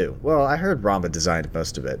 will do. Well, I heard Ramba designed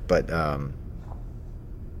most of it, but yeah,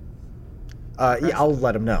 I'll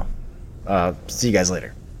let him know. See you guys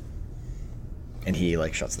later. And he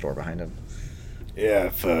like shuts the door behind him. Yeah,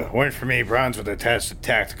 if weren't for me, Bronze would attach a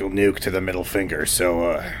tactical nuke to the middle finger,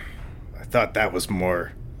 so I thought that was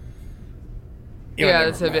more...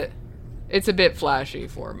 Yeah, it's a bit flashy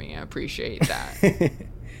for me. I appreciate that.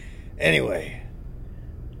 Anyway,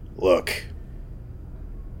 look.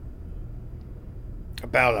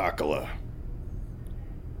 About Akala.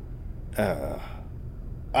 I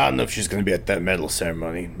don't know if she's going to be at that medal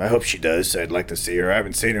ceremony. I hope she does. I'd like to see her. I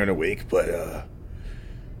haven't seen her in a week, but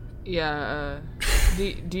Yeah,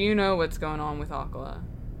 do you know what's going on with Akala?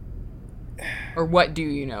 Or what do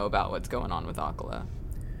you know about what's going on with Akala?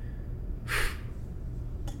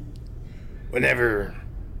 Whenever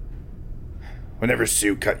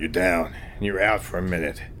Sue cut you down and you were out for a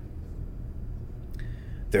minute,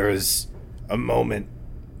 there was a moment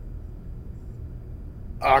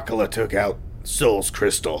Akala took out Soul's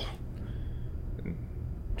crystal.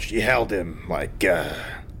 She held him like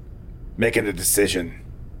making a decision.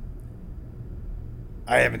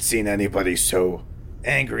 I haven't seen anybody so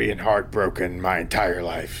angry and heartbroken my entire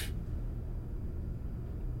life.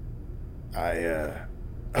 I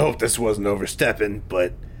hope this wasn't overstepping,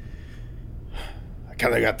 but I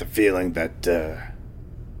kind of got the feeling that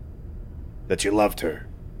you loved her.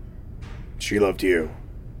 She loved you.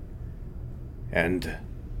 And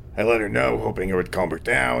I let her know, hoping it would calm her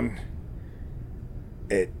down.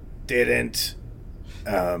 It didn't.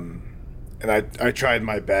 And I tried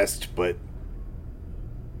my best, but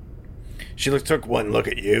she took one look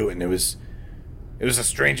at you, and it was the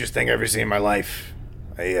strangest thing I've ever seen in my life.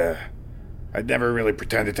 I'd never really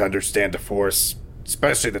pretended to understand the Force,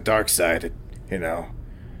 especially the dark side.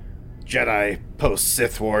 Jedi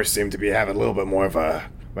post-Sith War seem to be having a little bit more of a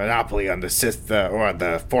monopoly on the Sith or on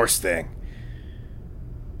the Force thing.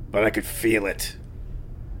 But I could feel it.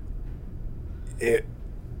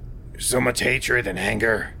 So much hatred and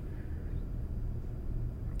anger.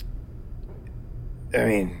 I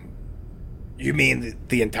mean, you mean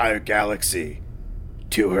the entire galaxy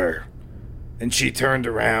to her. and she turned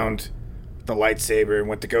around with the lightsaber and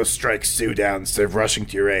went to go strike Sue down instead of rushing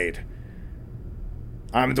to your aid.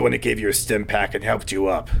 I'm the one that gave you a stim pack and helped you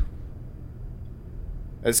up.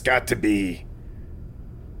 That's got to be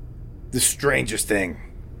the strangest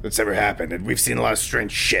thing that's ever happened, and we've seen a lot of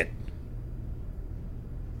strange shit.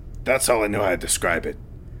 That's all I know how to describe it.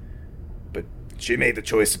 But she made the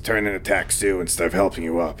choice to turn and attack Sue instead of helping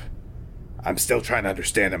you up. I'm still trying to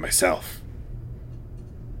understand it myself.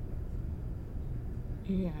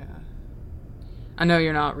 Yeah. I know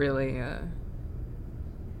you're not really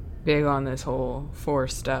big on this whole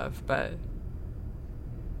Force stuff, but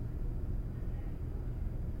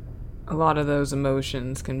a lot of those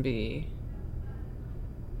emotions can be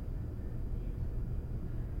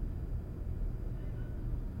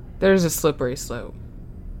there's a slippery slope.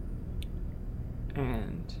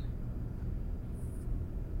 And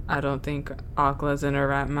I don't think Akla's in her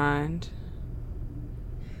right mind.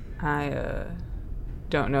 I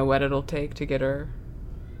don't know what it'll take to get her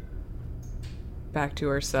back to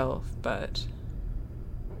herself, but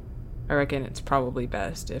I reckon it's probably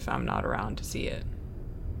best if I'm not around to see it.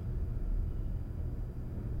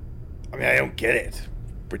 I mean, I don't get it.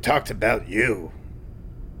 We talked about you.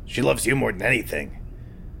 She loves you more than anything.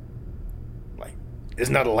 Like,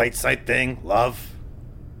 isn't that a light side thing? Love?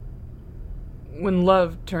 When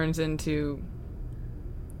love turns into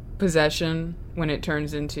possession, when it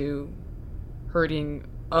turns into hurting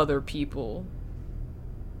other people,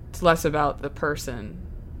 it's less about the person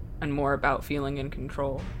and more about feeling in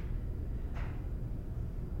control.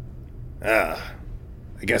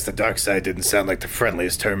 I guess the dark side didn't sound like the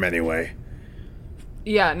friendliest term anyway.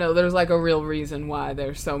 Yeah, no, there's like a real reason why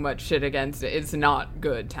there's so much shit against it. It's not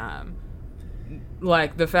good time.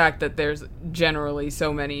 Like, the fact that there's generally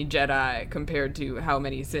so many Jedi compared to how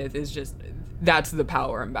many Sith is just, that's the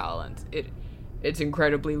power imbalance. It's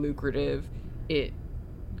incredibly lucrative. It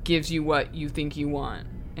gives you what you think you want,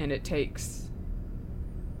 and it takes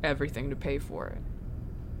everything to pay for it.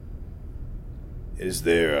 Is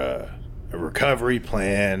there a recovery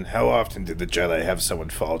plan? How often did the Jedi have someone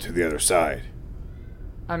fall to the other side?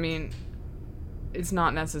 I mean, it's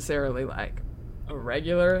not necessarily like a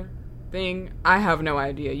regular thing. I have no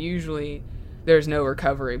idea. Usually there's no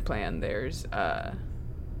recovery plan. There's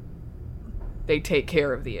they take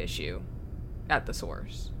care of the issue at the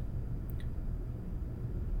source.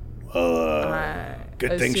 Well,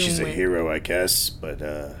 good thing she's a hero, I guess, but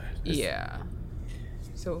yeah.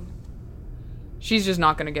 So she's just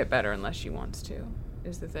not going to get better unless she wants to,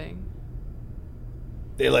 is the thing.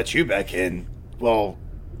 They let you back in, well,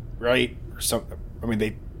 right? Or something. I mean,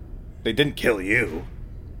 they didn't kill you.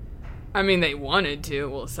 I mean, they wanted to.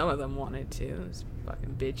 Well, some of them wanted to. Those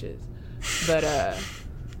fucking bitches. But,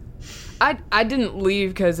 I didn't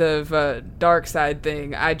leave because of a dark side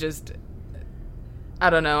thing. I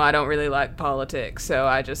don't know. I don't really like politics, so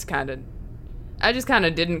I just kind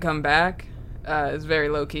of didn't come back. It's very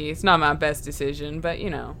low-key. It's not my best decision, but, you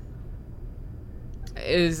know,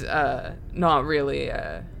 it is not really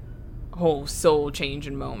a whole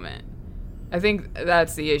soul-changing moment. I think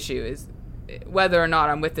that's the issue, is whether or not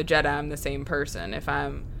I'm with the Jedi, I'm the same person. If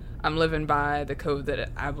I'm living by the code that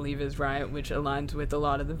I believe is right, which aligns with a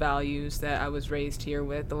lot of the values that I was raised here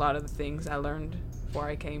with, a lot of the things I learned before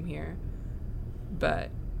I came here. But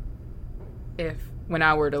when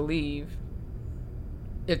I were to leave,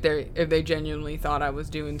 if they genuinely thought I was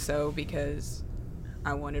doing so because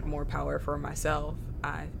I wanted more power for myself,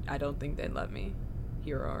 I don't think they'd let me,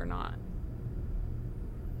 hero or not.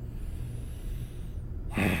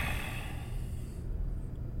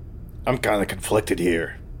 I'm kind of conflicted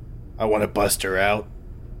here. I want to bust her out.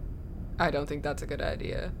 I don't think that's a good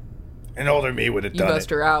idea. An older me would have done it. You bust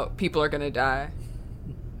her out, people are gonna die.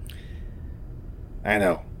 I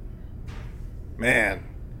know. Man,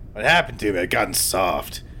 what happened to me? I'd gotten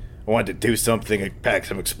soft. I wanted to do something, and pack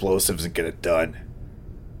some explosives and get it done.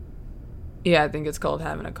 Yeah, I think it's called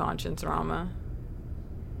having a conscience, Rama.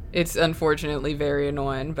 It's unfortunately very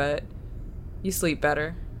annoying, but you sleep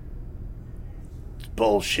better. It's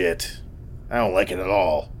bullshit. I don't like it at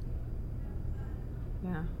all.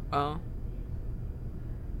 Yeah, well.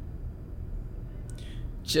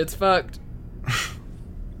 Shit's fucked.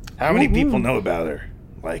 How many people know about her?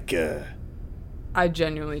 Like, I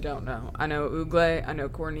genuinely don't know. I know Ugle, I know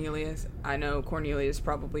Cornelius. I know Cornelius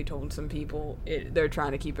probably told some people. They're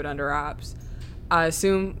trying to keep it under wraps. I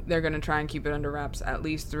assume they're going to try and keep it under wraps at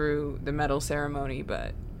least through the medal ceremony,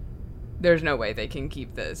 but there's no way they can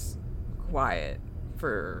keep this quiet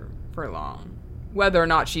for long. Whether or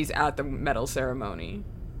not she's at the medal ceremony,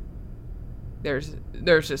 there's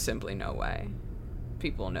just simply no way.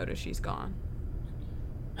 People notice she's gone.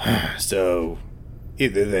 So,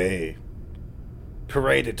 either they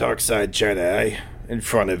parade a dark side Jedi in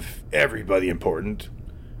front of everybody important,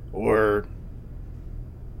 or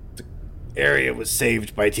the area was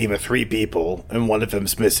saved by a team of 3 people and one of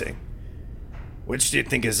them's missing. Which do you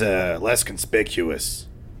think is less conspicuous?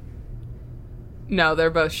 No, they're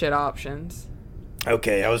both shit options.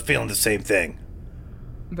 Okay, I was feeling the same thing.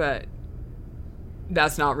 But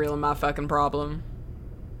that's not really my fucking problem.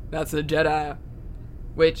 That's the Jedi,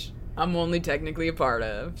 which I'm only technically a part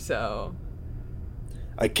of, so...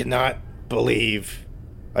 I cannot believe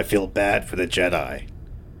I feel bad for the Jedi.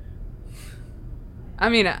 I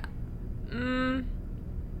mean, I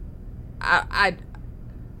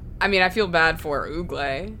mean, I feel bad for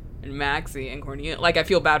Ugle and Maxie and Cornelia. Like, I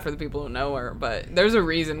feel bad for the people who know her, but there's a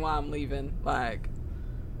reason why I'm leaving. Like,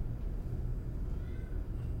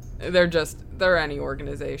 they're any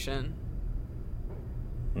organization.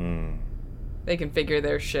 They can figure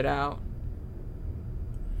their shit out.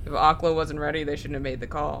 If Akla wasn't ready, they shouldn't have made the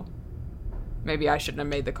call. Maybe I shouldn't have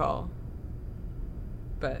made the call.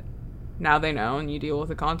 But now they know, and you deal with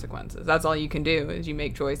the consequences. That's all you can do, is you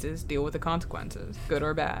make choices, deal with the consequences, good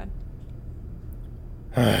or bad.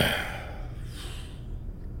 I'm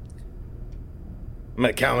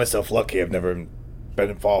gonna count myself lucky I've never been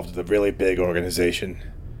involved with a really big organization.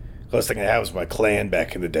 Closest thing I had was my clan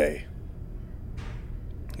back in the day.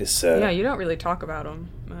 Yeah, you don't really talk about them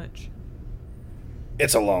much.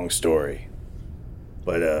 It's a long story.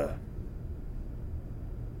 But,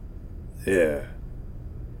 yeah.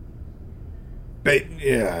 But,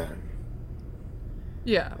 yeah.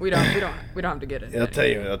 Yeah, we don't have to get it.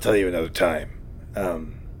 I'll tell you another time.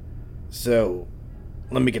 So,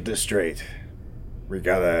 let me get this straight. We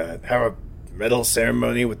gotta have a medal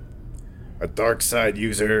ceremony with a dark side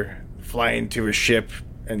user, fly into a ship,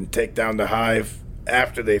 and take down the hive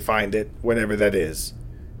after they find it, whenever that is.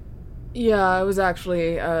 Yeah, I was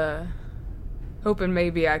actually, hoping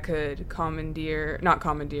maybe I could I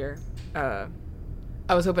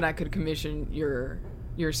was hoping I could commission your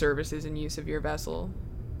services and use of your vessel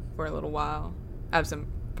for a little while. I have some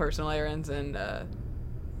personal errands, and,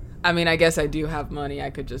 I mean, I guess I do have money.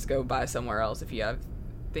 I could just go buy somewhere else if you have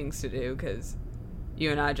things to do, because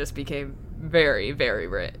you and I just became very, very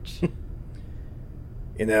rich.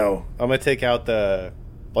 You know, I'm gonna take out the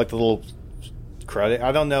little credit.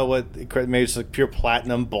 I don't know what maybe it's like pure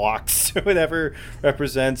platinum blocks or whatever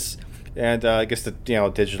represents, and I guess the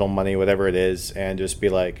digital money, whatever it is, and just be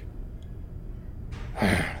like,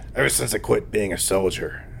 ever since I quit being a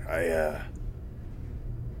soldier, ever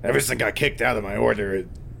since I got kicked out of my order,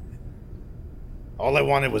 all I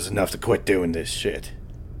wanted was enough to quit doing this shit.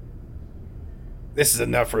 This is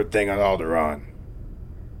enough for a thing on Alderaan.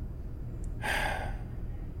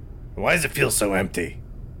 Why does it feel so empty?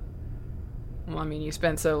 Well, I mean, you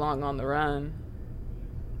spent so long on the run.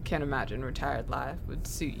 Can't imagine retired life would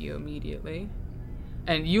suit you immediately.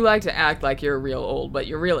 And you like to act like you're real old, but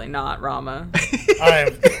you're really not, Rama.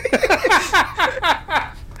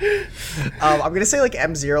 I'm gonna say like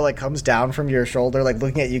M0 like comes down from your shoulder, like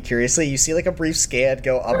looking at you curiously. You see like a brief scan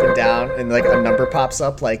go up and down, and like a number pops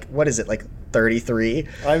up. Like, what is it? Like 33?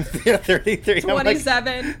 I'm 33.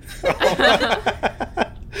 27.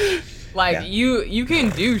 Like, you can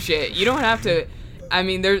do shit. You don't have to. I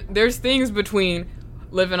mean, there's things between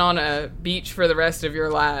living on a beach for the rest of your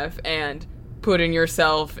life and putting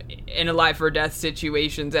yourself in a life or death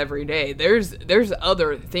situations every day. There's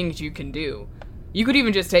other things you can do. You could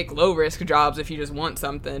even just take low risk jobs if you just want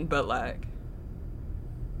something, but like,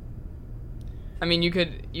 I mean, you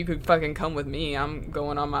could fucking come with me. I'm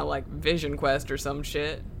going on my like vision quest or some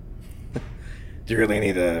shit. Do you really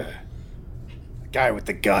need a guy with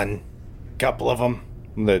the gun? A couple of them?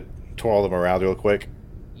 I'm gonna twirl them around real quick.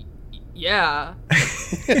 Yeah.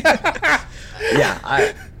 Yeah,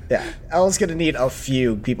 Elle's gonna need a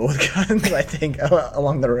few people with guns, I think,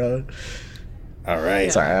 along the road. All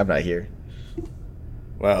right. Sorry, I'm not here.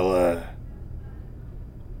 Well,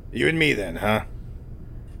 you and me then, huh?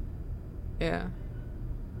 Yeah.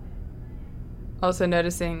 Also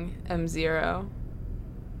noticing M0.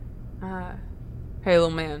 Hey,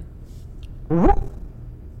 little man. You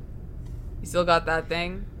still got that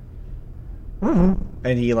thing? And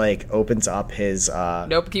he like opens up his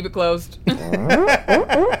Nope, keep it closed.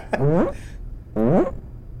 I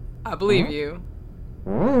believe you.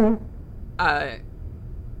 I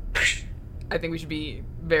think we should be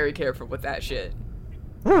very careful with that shit.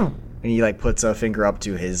 and he like puts a finger up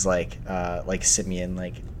to his like simian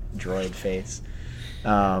like droid face.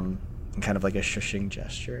 Kind of like a shushing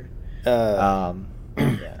gesture. Yeah.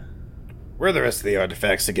 Where are the rest of the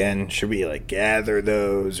artifacts again? Should we like gather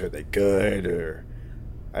those? Are they good? Or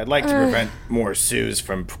I'd like to prevent more Sues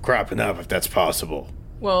from cropping up if that's possible.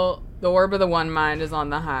 Well, the Orb of the One Mind is on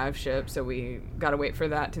the Hive ship, so we gotta wait for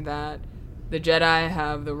that. The Jedi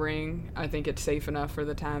have the ring. I think it's safe enough for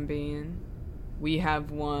the time being. We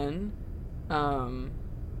have one. I'm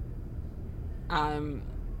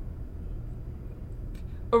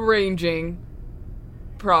arranging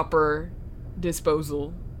proper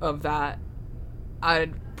disposal of that.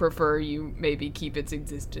 I'd prefer you maybe keep its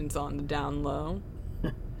existence on the down low.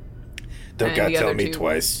 Don't gotta tell me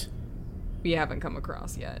twice. We haven't come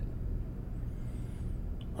across yet.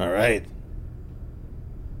 Alright.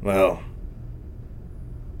 Well,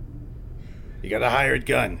 you got a hired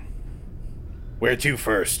gun. Where to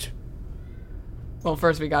first? Well,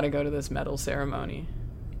 first we gotta go to this medal ceremony.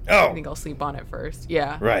 Oh. I think I'll sleep on it first.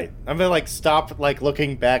 Yeah. Right. I'm gonna stop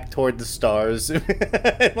looking back toward the stars. and,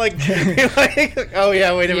 oh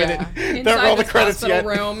yeah, wait a minute. Don't roll the credits yet.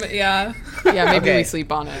 Room, yeah. Yeah, maybe we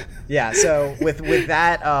sleep on it. Yeah, so with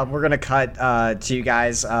that, we're going to cut to you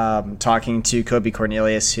guys talking to Kobe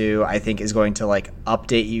Cornelius, who I think is going to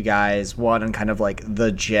update you guys, one, on kind of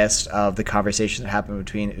the gist of the conversation that happened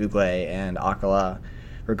between Ugle and Akala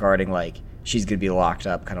regarding she's going to be locked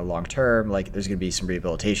up kind of long term, there's going to be some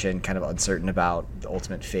rehabilitation, kind of uncertain about the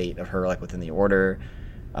ultimate fate of her within the order,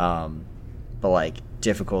 but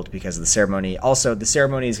difficult because of the ceremony. Also, the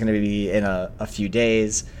ceremony is going to be in a few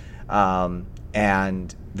days.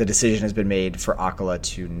 And the decision has been made for Akala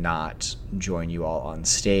to not join you all on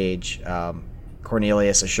stage.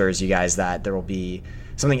 Cornelius assures you guys that there will be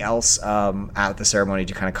something else at the ceremony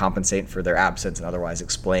to kind of compensate for their absence and otherwise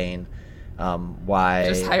explain why.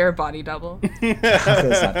 Just hire a body double.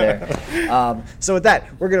 It's not there. So with that,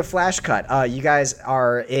 we're going to flash cut. You guys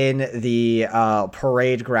are in the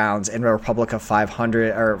parade grounds in Republica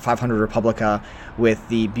 500 or 500 Republica with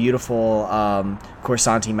the beautiful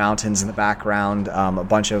Corsanti Mountains in the background, a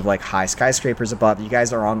bunch of high skyscrapers above. You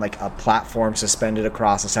guys are on a platform suspended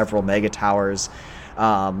across several mega towers,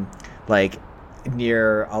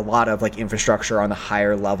 near a lot of infrastructure on the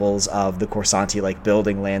higher levels of the Corsanti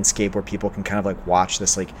building landscape where people can kind of watch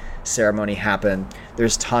this ceremony happen.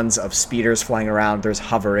 There's tons of speeders flying around. There's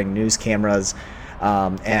hovering news cameras,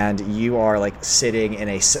 and you are sitting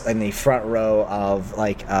in the front row of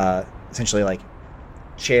essentially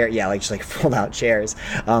chair, just fold out chairs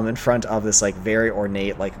in front of this very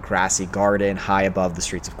ornate grassy garden high above the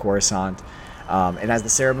streets of Coruscant. And as the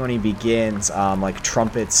ceremony begins,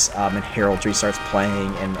 trumpets and heraldry starts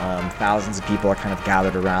playing, and thousands of people are kind of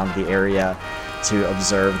gathered around the area to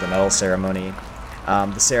observe the medal ceremony.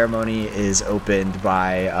 The ceremony is opened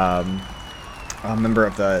by a member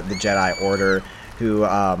of the Jedi Order who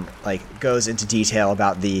goes into detail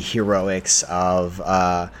about the heroics of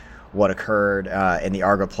what occurred in the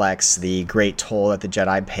Argoplex, the great toll that the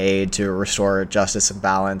Jedi paid to restore justice and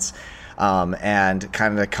balance. And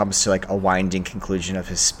kind of comes to a winding conclusion of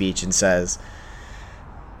his speech and says,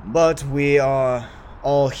 "But we are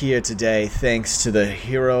all here today thanks to the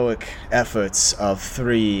heroic efforts of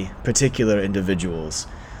 3 particular individuals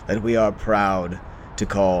that we are proud to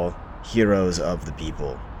call heroes of the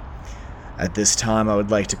people. At this time, I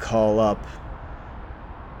would like to call up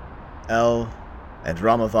El and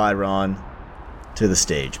Ramaviron to the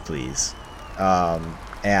stage, please."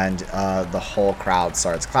 And the whole crowd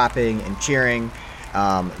starts clapping and cheering.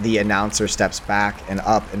 The announcer steps back, and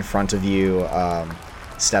up in front of you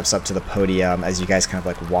steps up to the podium as you guys kind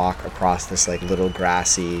of walk across this little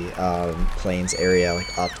grassy plains area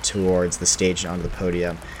up towards the stage and onto the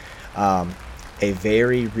podium. A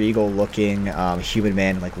very regal looking human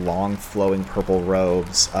man in long flowing purple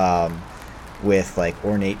robes with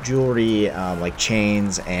ornate jewelry,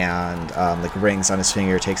 chains and rings on his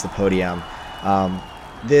finger, takes the podium.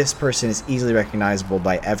 This person is easily recognizable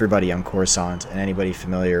by everybody on Coruscant and anybody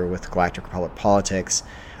familiar with Galactic Republic politics.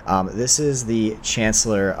 This is the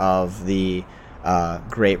Chancellor of the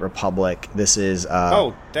Great Republic. This is...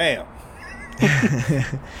 oh, damn.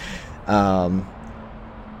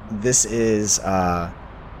 This is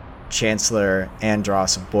Chancellor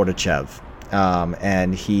Andros Bordachev.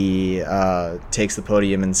 And he takes the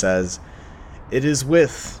podium and says, "It is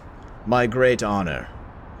with my great honor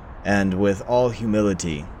and with all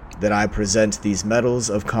humility that I present these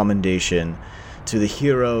medals of commendation to the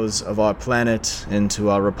heroes of our planet and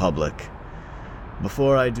to our republic.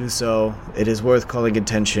 Before I do so, it is worth calling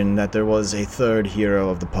attention that there was a 3rd hero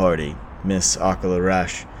of the party, Miss Akala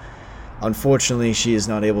Rash. Unfortunately, she is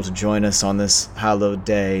not able to join us on this hallowed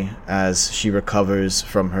day as she recovers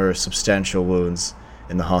from her substantial wounds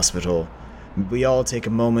in the hospital. We all take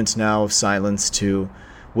a moment now of silence to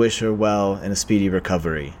wish her well in a speedy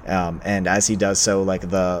recovery. And as he does so, like,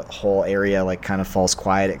 the whole area, like, kind of falls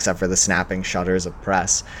quiet except for the snapping shutters of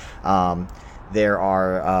press. There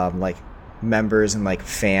are, like, members and, like,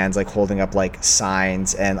 fans, like, holding up, like,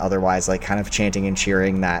 signs and otherwise, like, kind of chanting and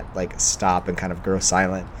cheering that, like, stop and kind of grow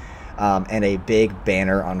silent. And a big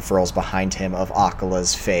banner unfurls behind him of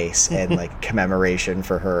Akala's face in, like, commemoration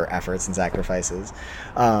for her efforts and sacrifices.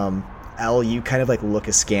 Elle, you kind of, like, look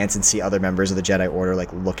askance and see other members of the Jedi Order,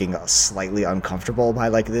 like, looking slightly uncomfortable by,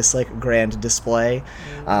 like, this, like, grand display.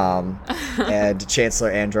 And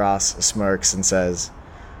Chancellor Andros smirks and says,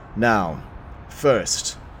 "Now,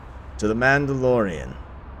 first, to the Mandalorian,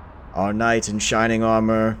 our knight in shining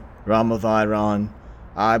armor, Rama Viron,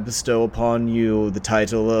 I bestow upon you the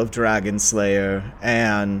title of Dragon Slayer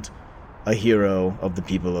and a hero of the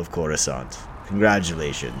people of Coruscant.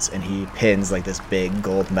 Congratulations." And he pins, like, this big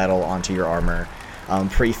gold medal onto your armor,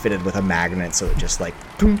 pre-fitted with a magnet, so it just, like,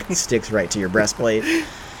 sticks right to your breastplate.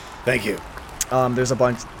 Thank you. There's a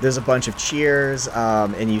bunch of cheers,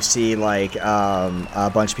 and you see, like,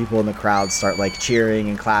 a bunch of people in the crowd start, like, cheering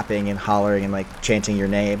and clapping and hollering and, like, chanting your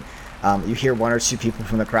name. You hear one or two people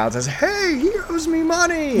from the crowd says, "Hey, he owes me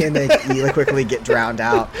money," and they like, quickly get drowned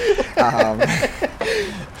out.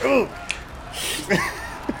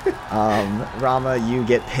 Rama, you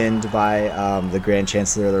get pinned by the Grand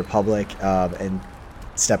Chancellor of the Republic and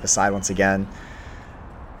step aside once again.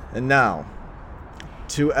 "And now,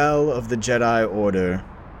 to Elle of the Jedi Order,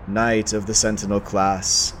 Knight of the Sentinel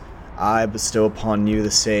class, I bestow upon you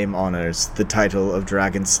the same honors, the title of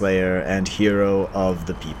Dragon Slayer and Hero of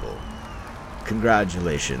the People.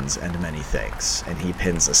 Congratulations and many thanks." And he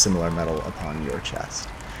pins a similar medal upon your chest.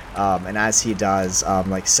 And as he does,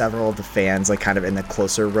 like, several of the fans, like, kind of in the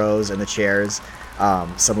closer rows in the chairs,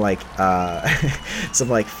 some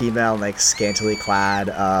female, like, scantily clad,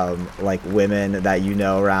 like, women that you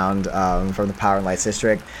know around from the Power and Lights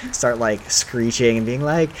District start, like, screeching and being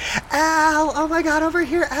like, "Al, oh my god, over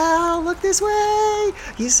here, Al, look this way,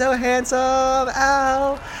 he's so handsome,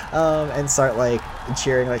 Al," and start, like,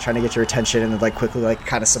 cheering, like, trying to get your attention, and, like, quickly, like,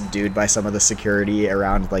 kind of subdued by some of the security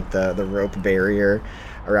around, like, the rope barrier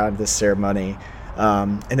around this ceremony.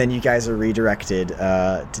 And then you guys are redirected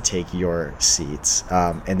to take your seats.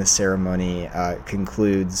 And the ceremony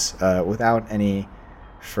concludes without any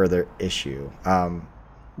further issue.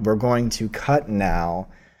 We're going to cut now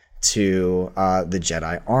to the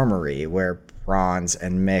Jedi Armory, where Bronze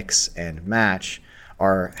and Mix and Match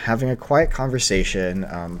are having a quiet conversation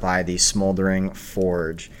by the smoldering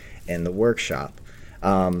forge in the workshop.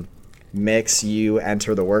 Mix, you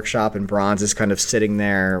enter the workshop, and Bronze is kind of sitting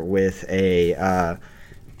there with a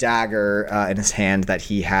dagger in his hand that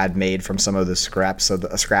he had made from some of the scraps of the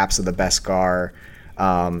Beskar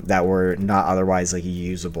that were not otherwise, like,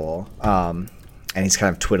 usable. And he's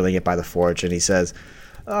kind of twiddling it by the forge, and he says,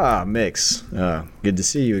 Mix, good to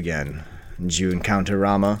see you again. Did you encounter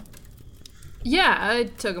Rama?" Yeah, I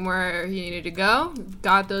took him where he needed to go.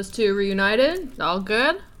 Got those two reunited. All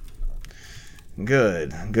good.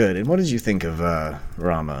 Good. And what did you think of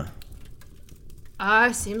Rama?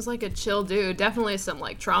 Seems like a chill dude. Definitely some,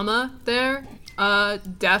 like, trauma there.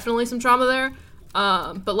 Definitely some trauma there.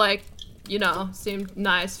 But, like, you know, seemed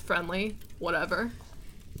nice, friendly, whatever.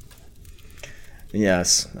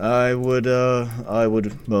 Yes, I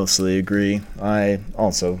would mostly agree. I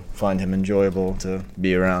also find him enjoyable to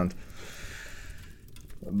be around.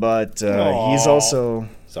 But he's also...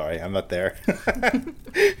 Sorry, I'm not there.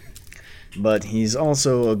 But he's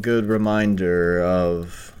also a good reminder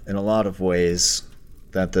of, in a lot of ways,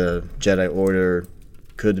 that the Jedi Order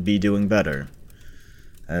could be doing better.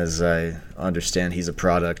 As I understand, he's a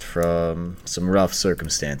product from some rough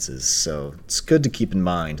circumstances, so it's good to keep in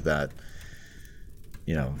mind that,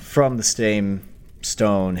 you know, from the same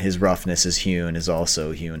stone his roughness is hewn is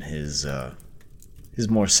also hewn his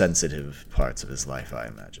more sensitive parts of his life, I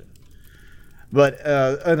imagine. But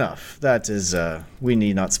enough. That is, we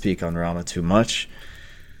need not speak on Rama too much.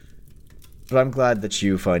 But I'm glad that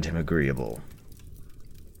you find him agreeable.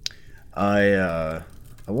 I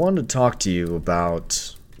wanted to talk to you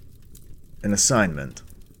about an assignment.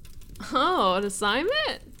 Oh, an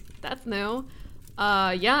assignment? That's new.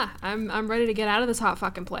 Yeah, I'm ready to get out of this hot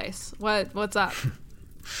fucking place. What's up?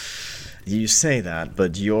 You say that,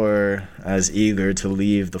 but you're as eager to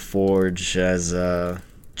leave the forge as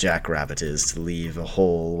Jackrabbit is to leave a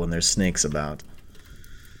hole when there's snakes about.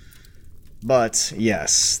 But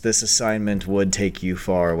yes, this assignment would take you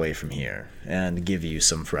far away from here and give you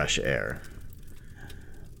some fresh air.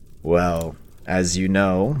 Well, as you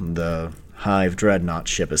know, the Hive Dreadnought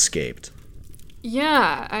ship escaped.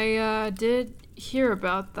 Yeah, I did hear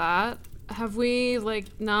about that. have we,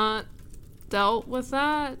 not dealt with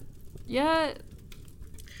that yet?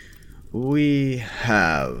 We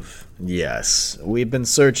have, yes. We've been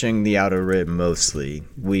searching the Outer Rim mostly.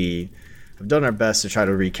 We have done our best to try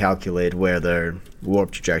to recalculate where their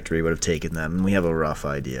warp trajectory would have taken them, and we have a rough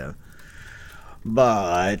idea.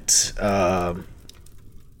 But,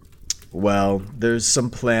 there's some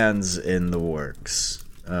plans in the works.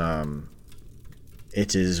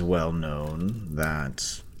 It is well known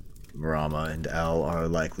that Rama and El are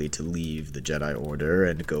likely to leave the Jedi Order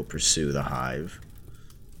and go pursue the Hive,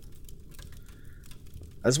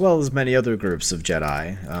 as well as many other groups of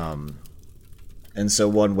Jedi. And so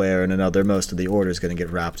one way or another, most of the Order is going to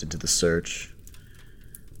get wrapped into the search.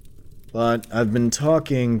 But I've been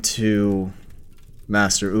talking to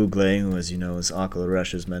Master Ugle, who, as you know, is Akala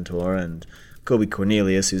Resh's mentor, and Kobe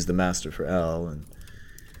Cornelius, who's the Master for El, and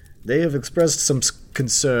they have expressed some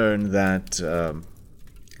concern that,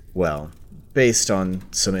 based on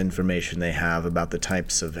some information they have about the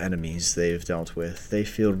types of enemies they've dealt with, they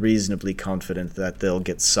feel reasonably confident that they'll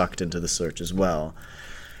get sucked into the search as well,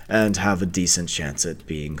 and have a decent chance at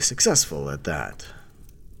being successful at that.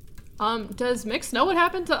 Does Mix know what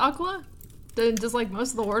happened to Akala? Does,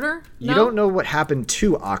 most of the Order know? You don't know what happened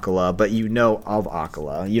to Akala, but you know of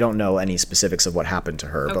Akala. You don't know any specifics of what happened to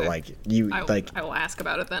her, okay. But, I will ask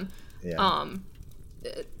about it then. Yeah.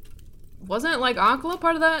 Wasn't, Akala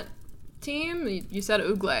part of that team? You said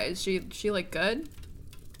Ugle. Is she good?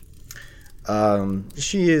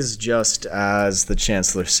 She is, just as the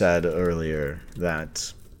Chancellor said earlier,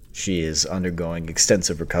 that she is undergoing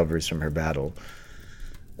extensive recoveries from her battle.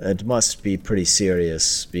 It must be pretty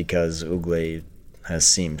serious, because Ugle has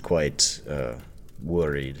seemed quite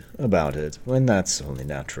worried about it, and that's only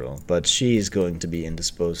natural. But she's going to be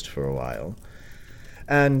indisposed for a while.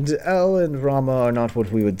 And El and Rama are not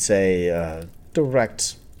what we would say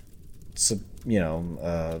direct,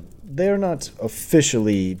 they're not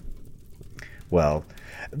officially,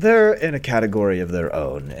 they're in a category of their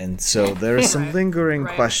own, and so there are some lingering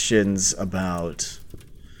questions about,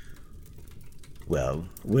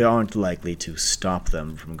 we aren't likely to stop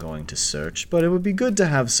them from going to search, but it would be good to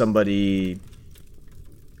have somebody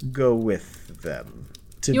go with them.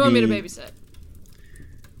 You want me to babysit?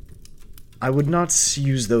 I would not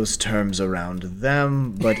use those terms around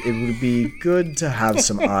them, but it would be good to have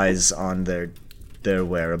some eyes on their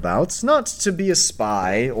whereabouts. Not to be a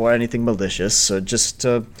spy or anything malicious, so just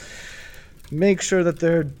to make sure that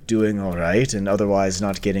they're doing all right and otherwise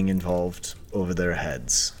not getting involved over their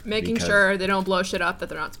heads. Making sure they don't blow shit up that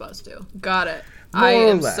they're not supposed to. Got it. I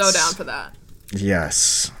am so down for that.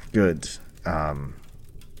 Yes, good.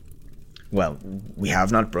 We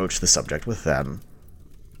have not broached the subject with them.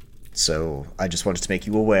 So I just wanted to make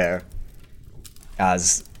you aware,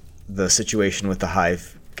 as the situation with the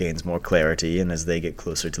Hive gains more clarity and as they get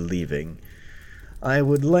closer to leaving, I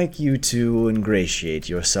would like you to ingratiate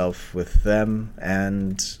yourself with them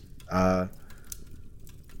and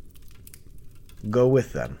go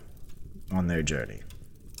with them on their journey.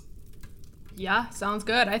 Yeah, sounds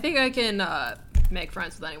good. I think I can make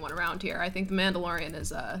friends with anyone around here. I think the Mandalorian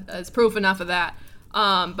is proof enough of that.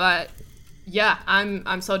 But yeah,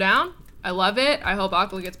 I'm so down. I love it. I hope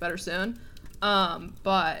Akala gets better soon.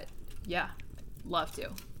 But yeah, love to.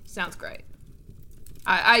 Sounds great.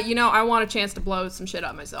 I want a chance to blow some shit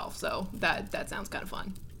up myself, so that sounds kind of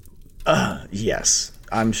fun. Yes.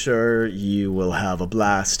 I'm sure you will have a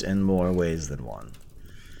blast in more ways than one.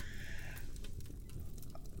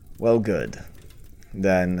 Well, good.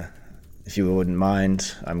 Then, if you wouldn't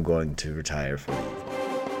mind, I'm going to retire for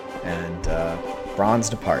leave. And Bronze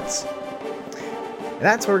departs. And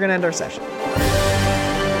that's where we're going to end our session.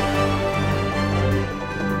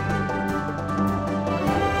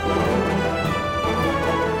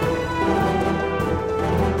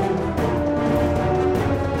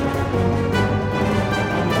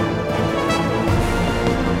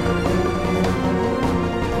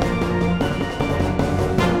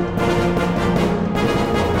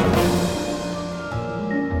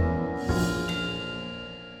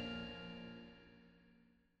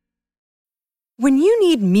 When you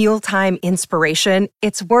need mealtime inspiration,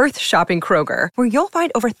 it's worth shopping Kroger, where you'll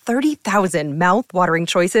find over 30,000 mouth-watering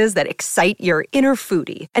choices that excite your inner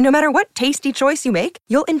foodie. And no matter what tasty choice you make,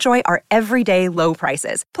 you'll enjoy our everyday low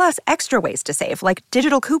prices, plus extra ways to save, like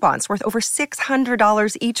digital coupons worth over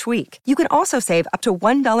 $600 each week. You can also save up to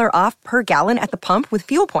 $1 off per gallon at the pump with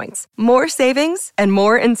fuel points. More savings and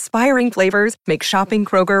more inspiring flavors make shopping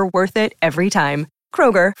Kroger worth it every time.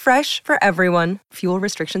 Kroger, fresh for everyone. Fuel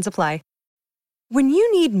restrictions apply. When you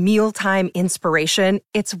need mealtime inspiration,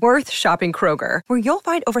 it's worth shopping Kroger, where you'll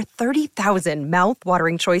find over 30,000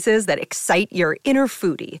 mouth-watering choices that excite your inner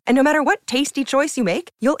foodie. And no matter what tasty choice you make,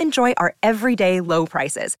 you'll enjoy our everyday low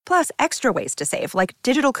prices, plus extra ways to save, like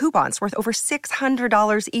digital coupons worth over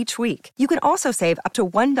 $600 each week. You can also save up to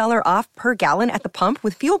 $1 off per gallon at the pump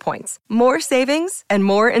with fuel points. More savings and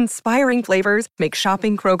more inspiring flavors make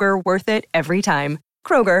shopping Kroger worth it every time.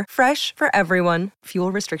 Kroger, fresh for everyone.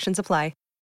 Fuel restrictions apply.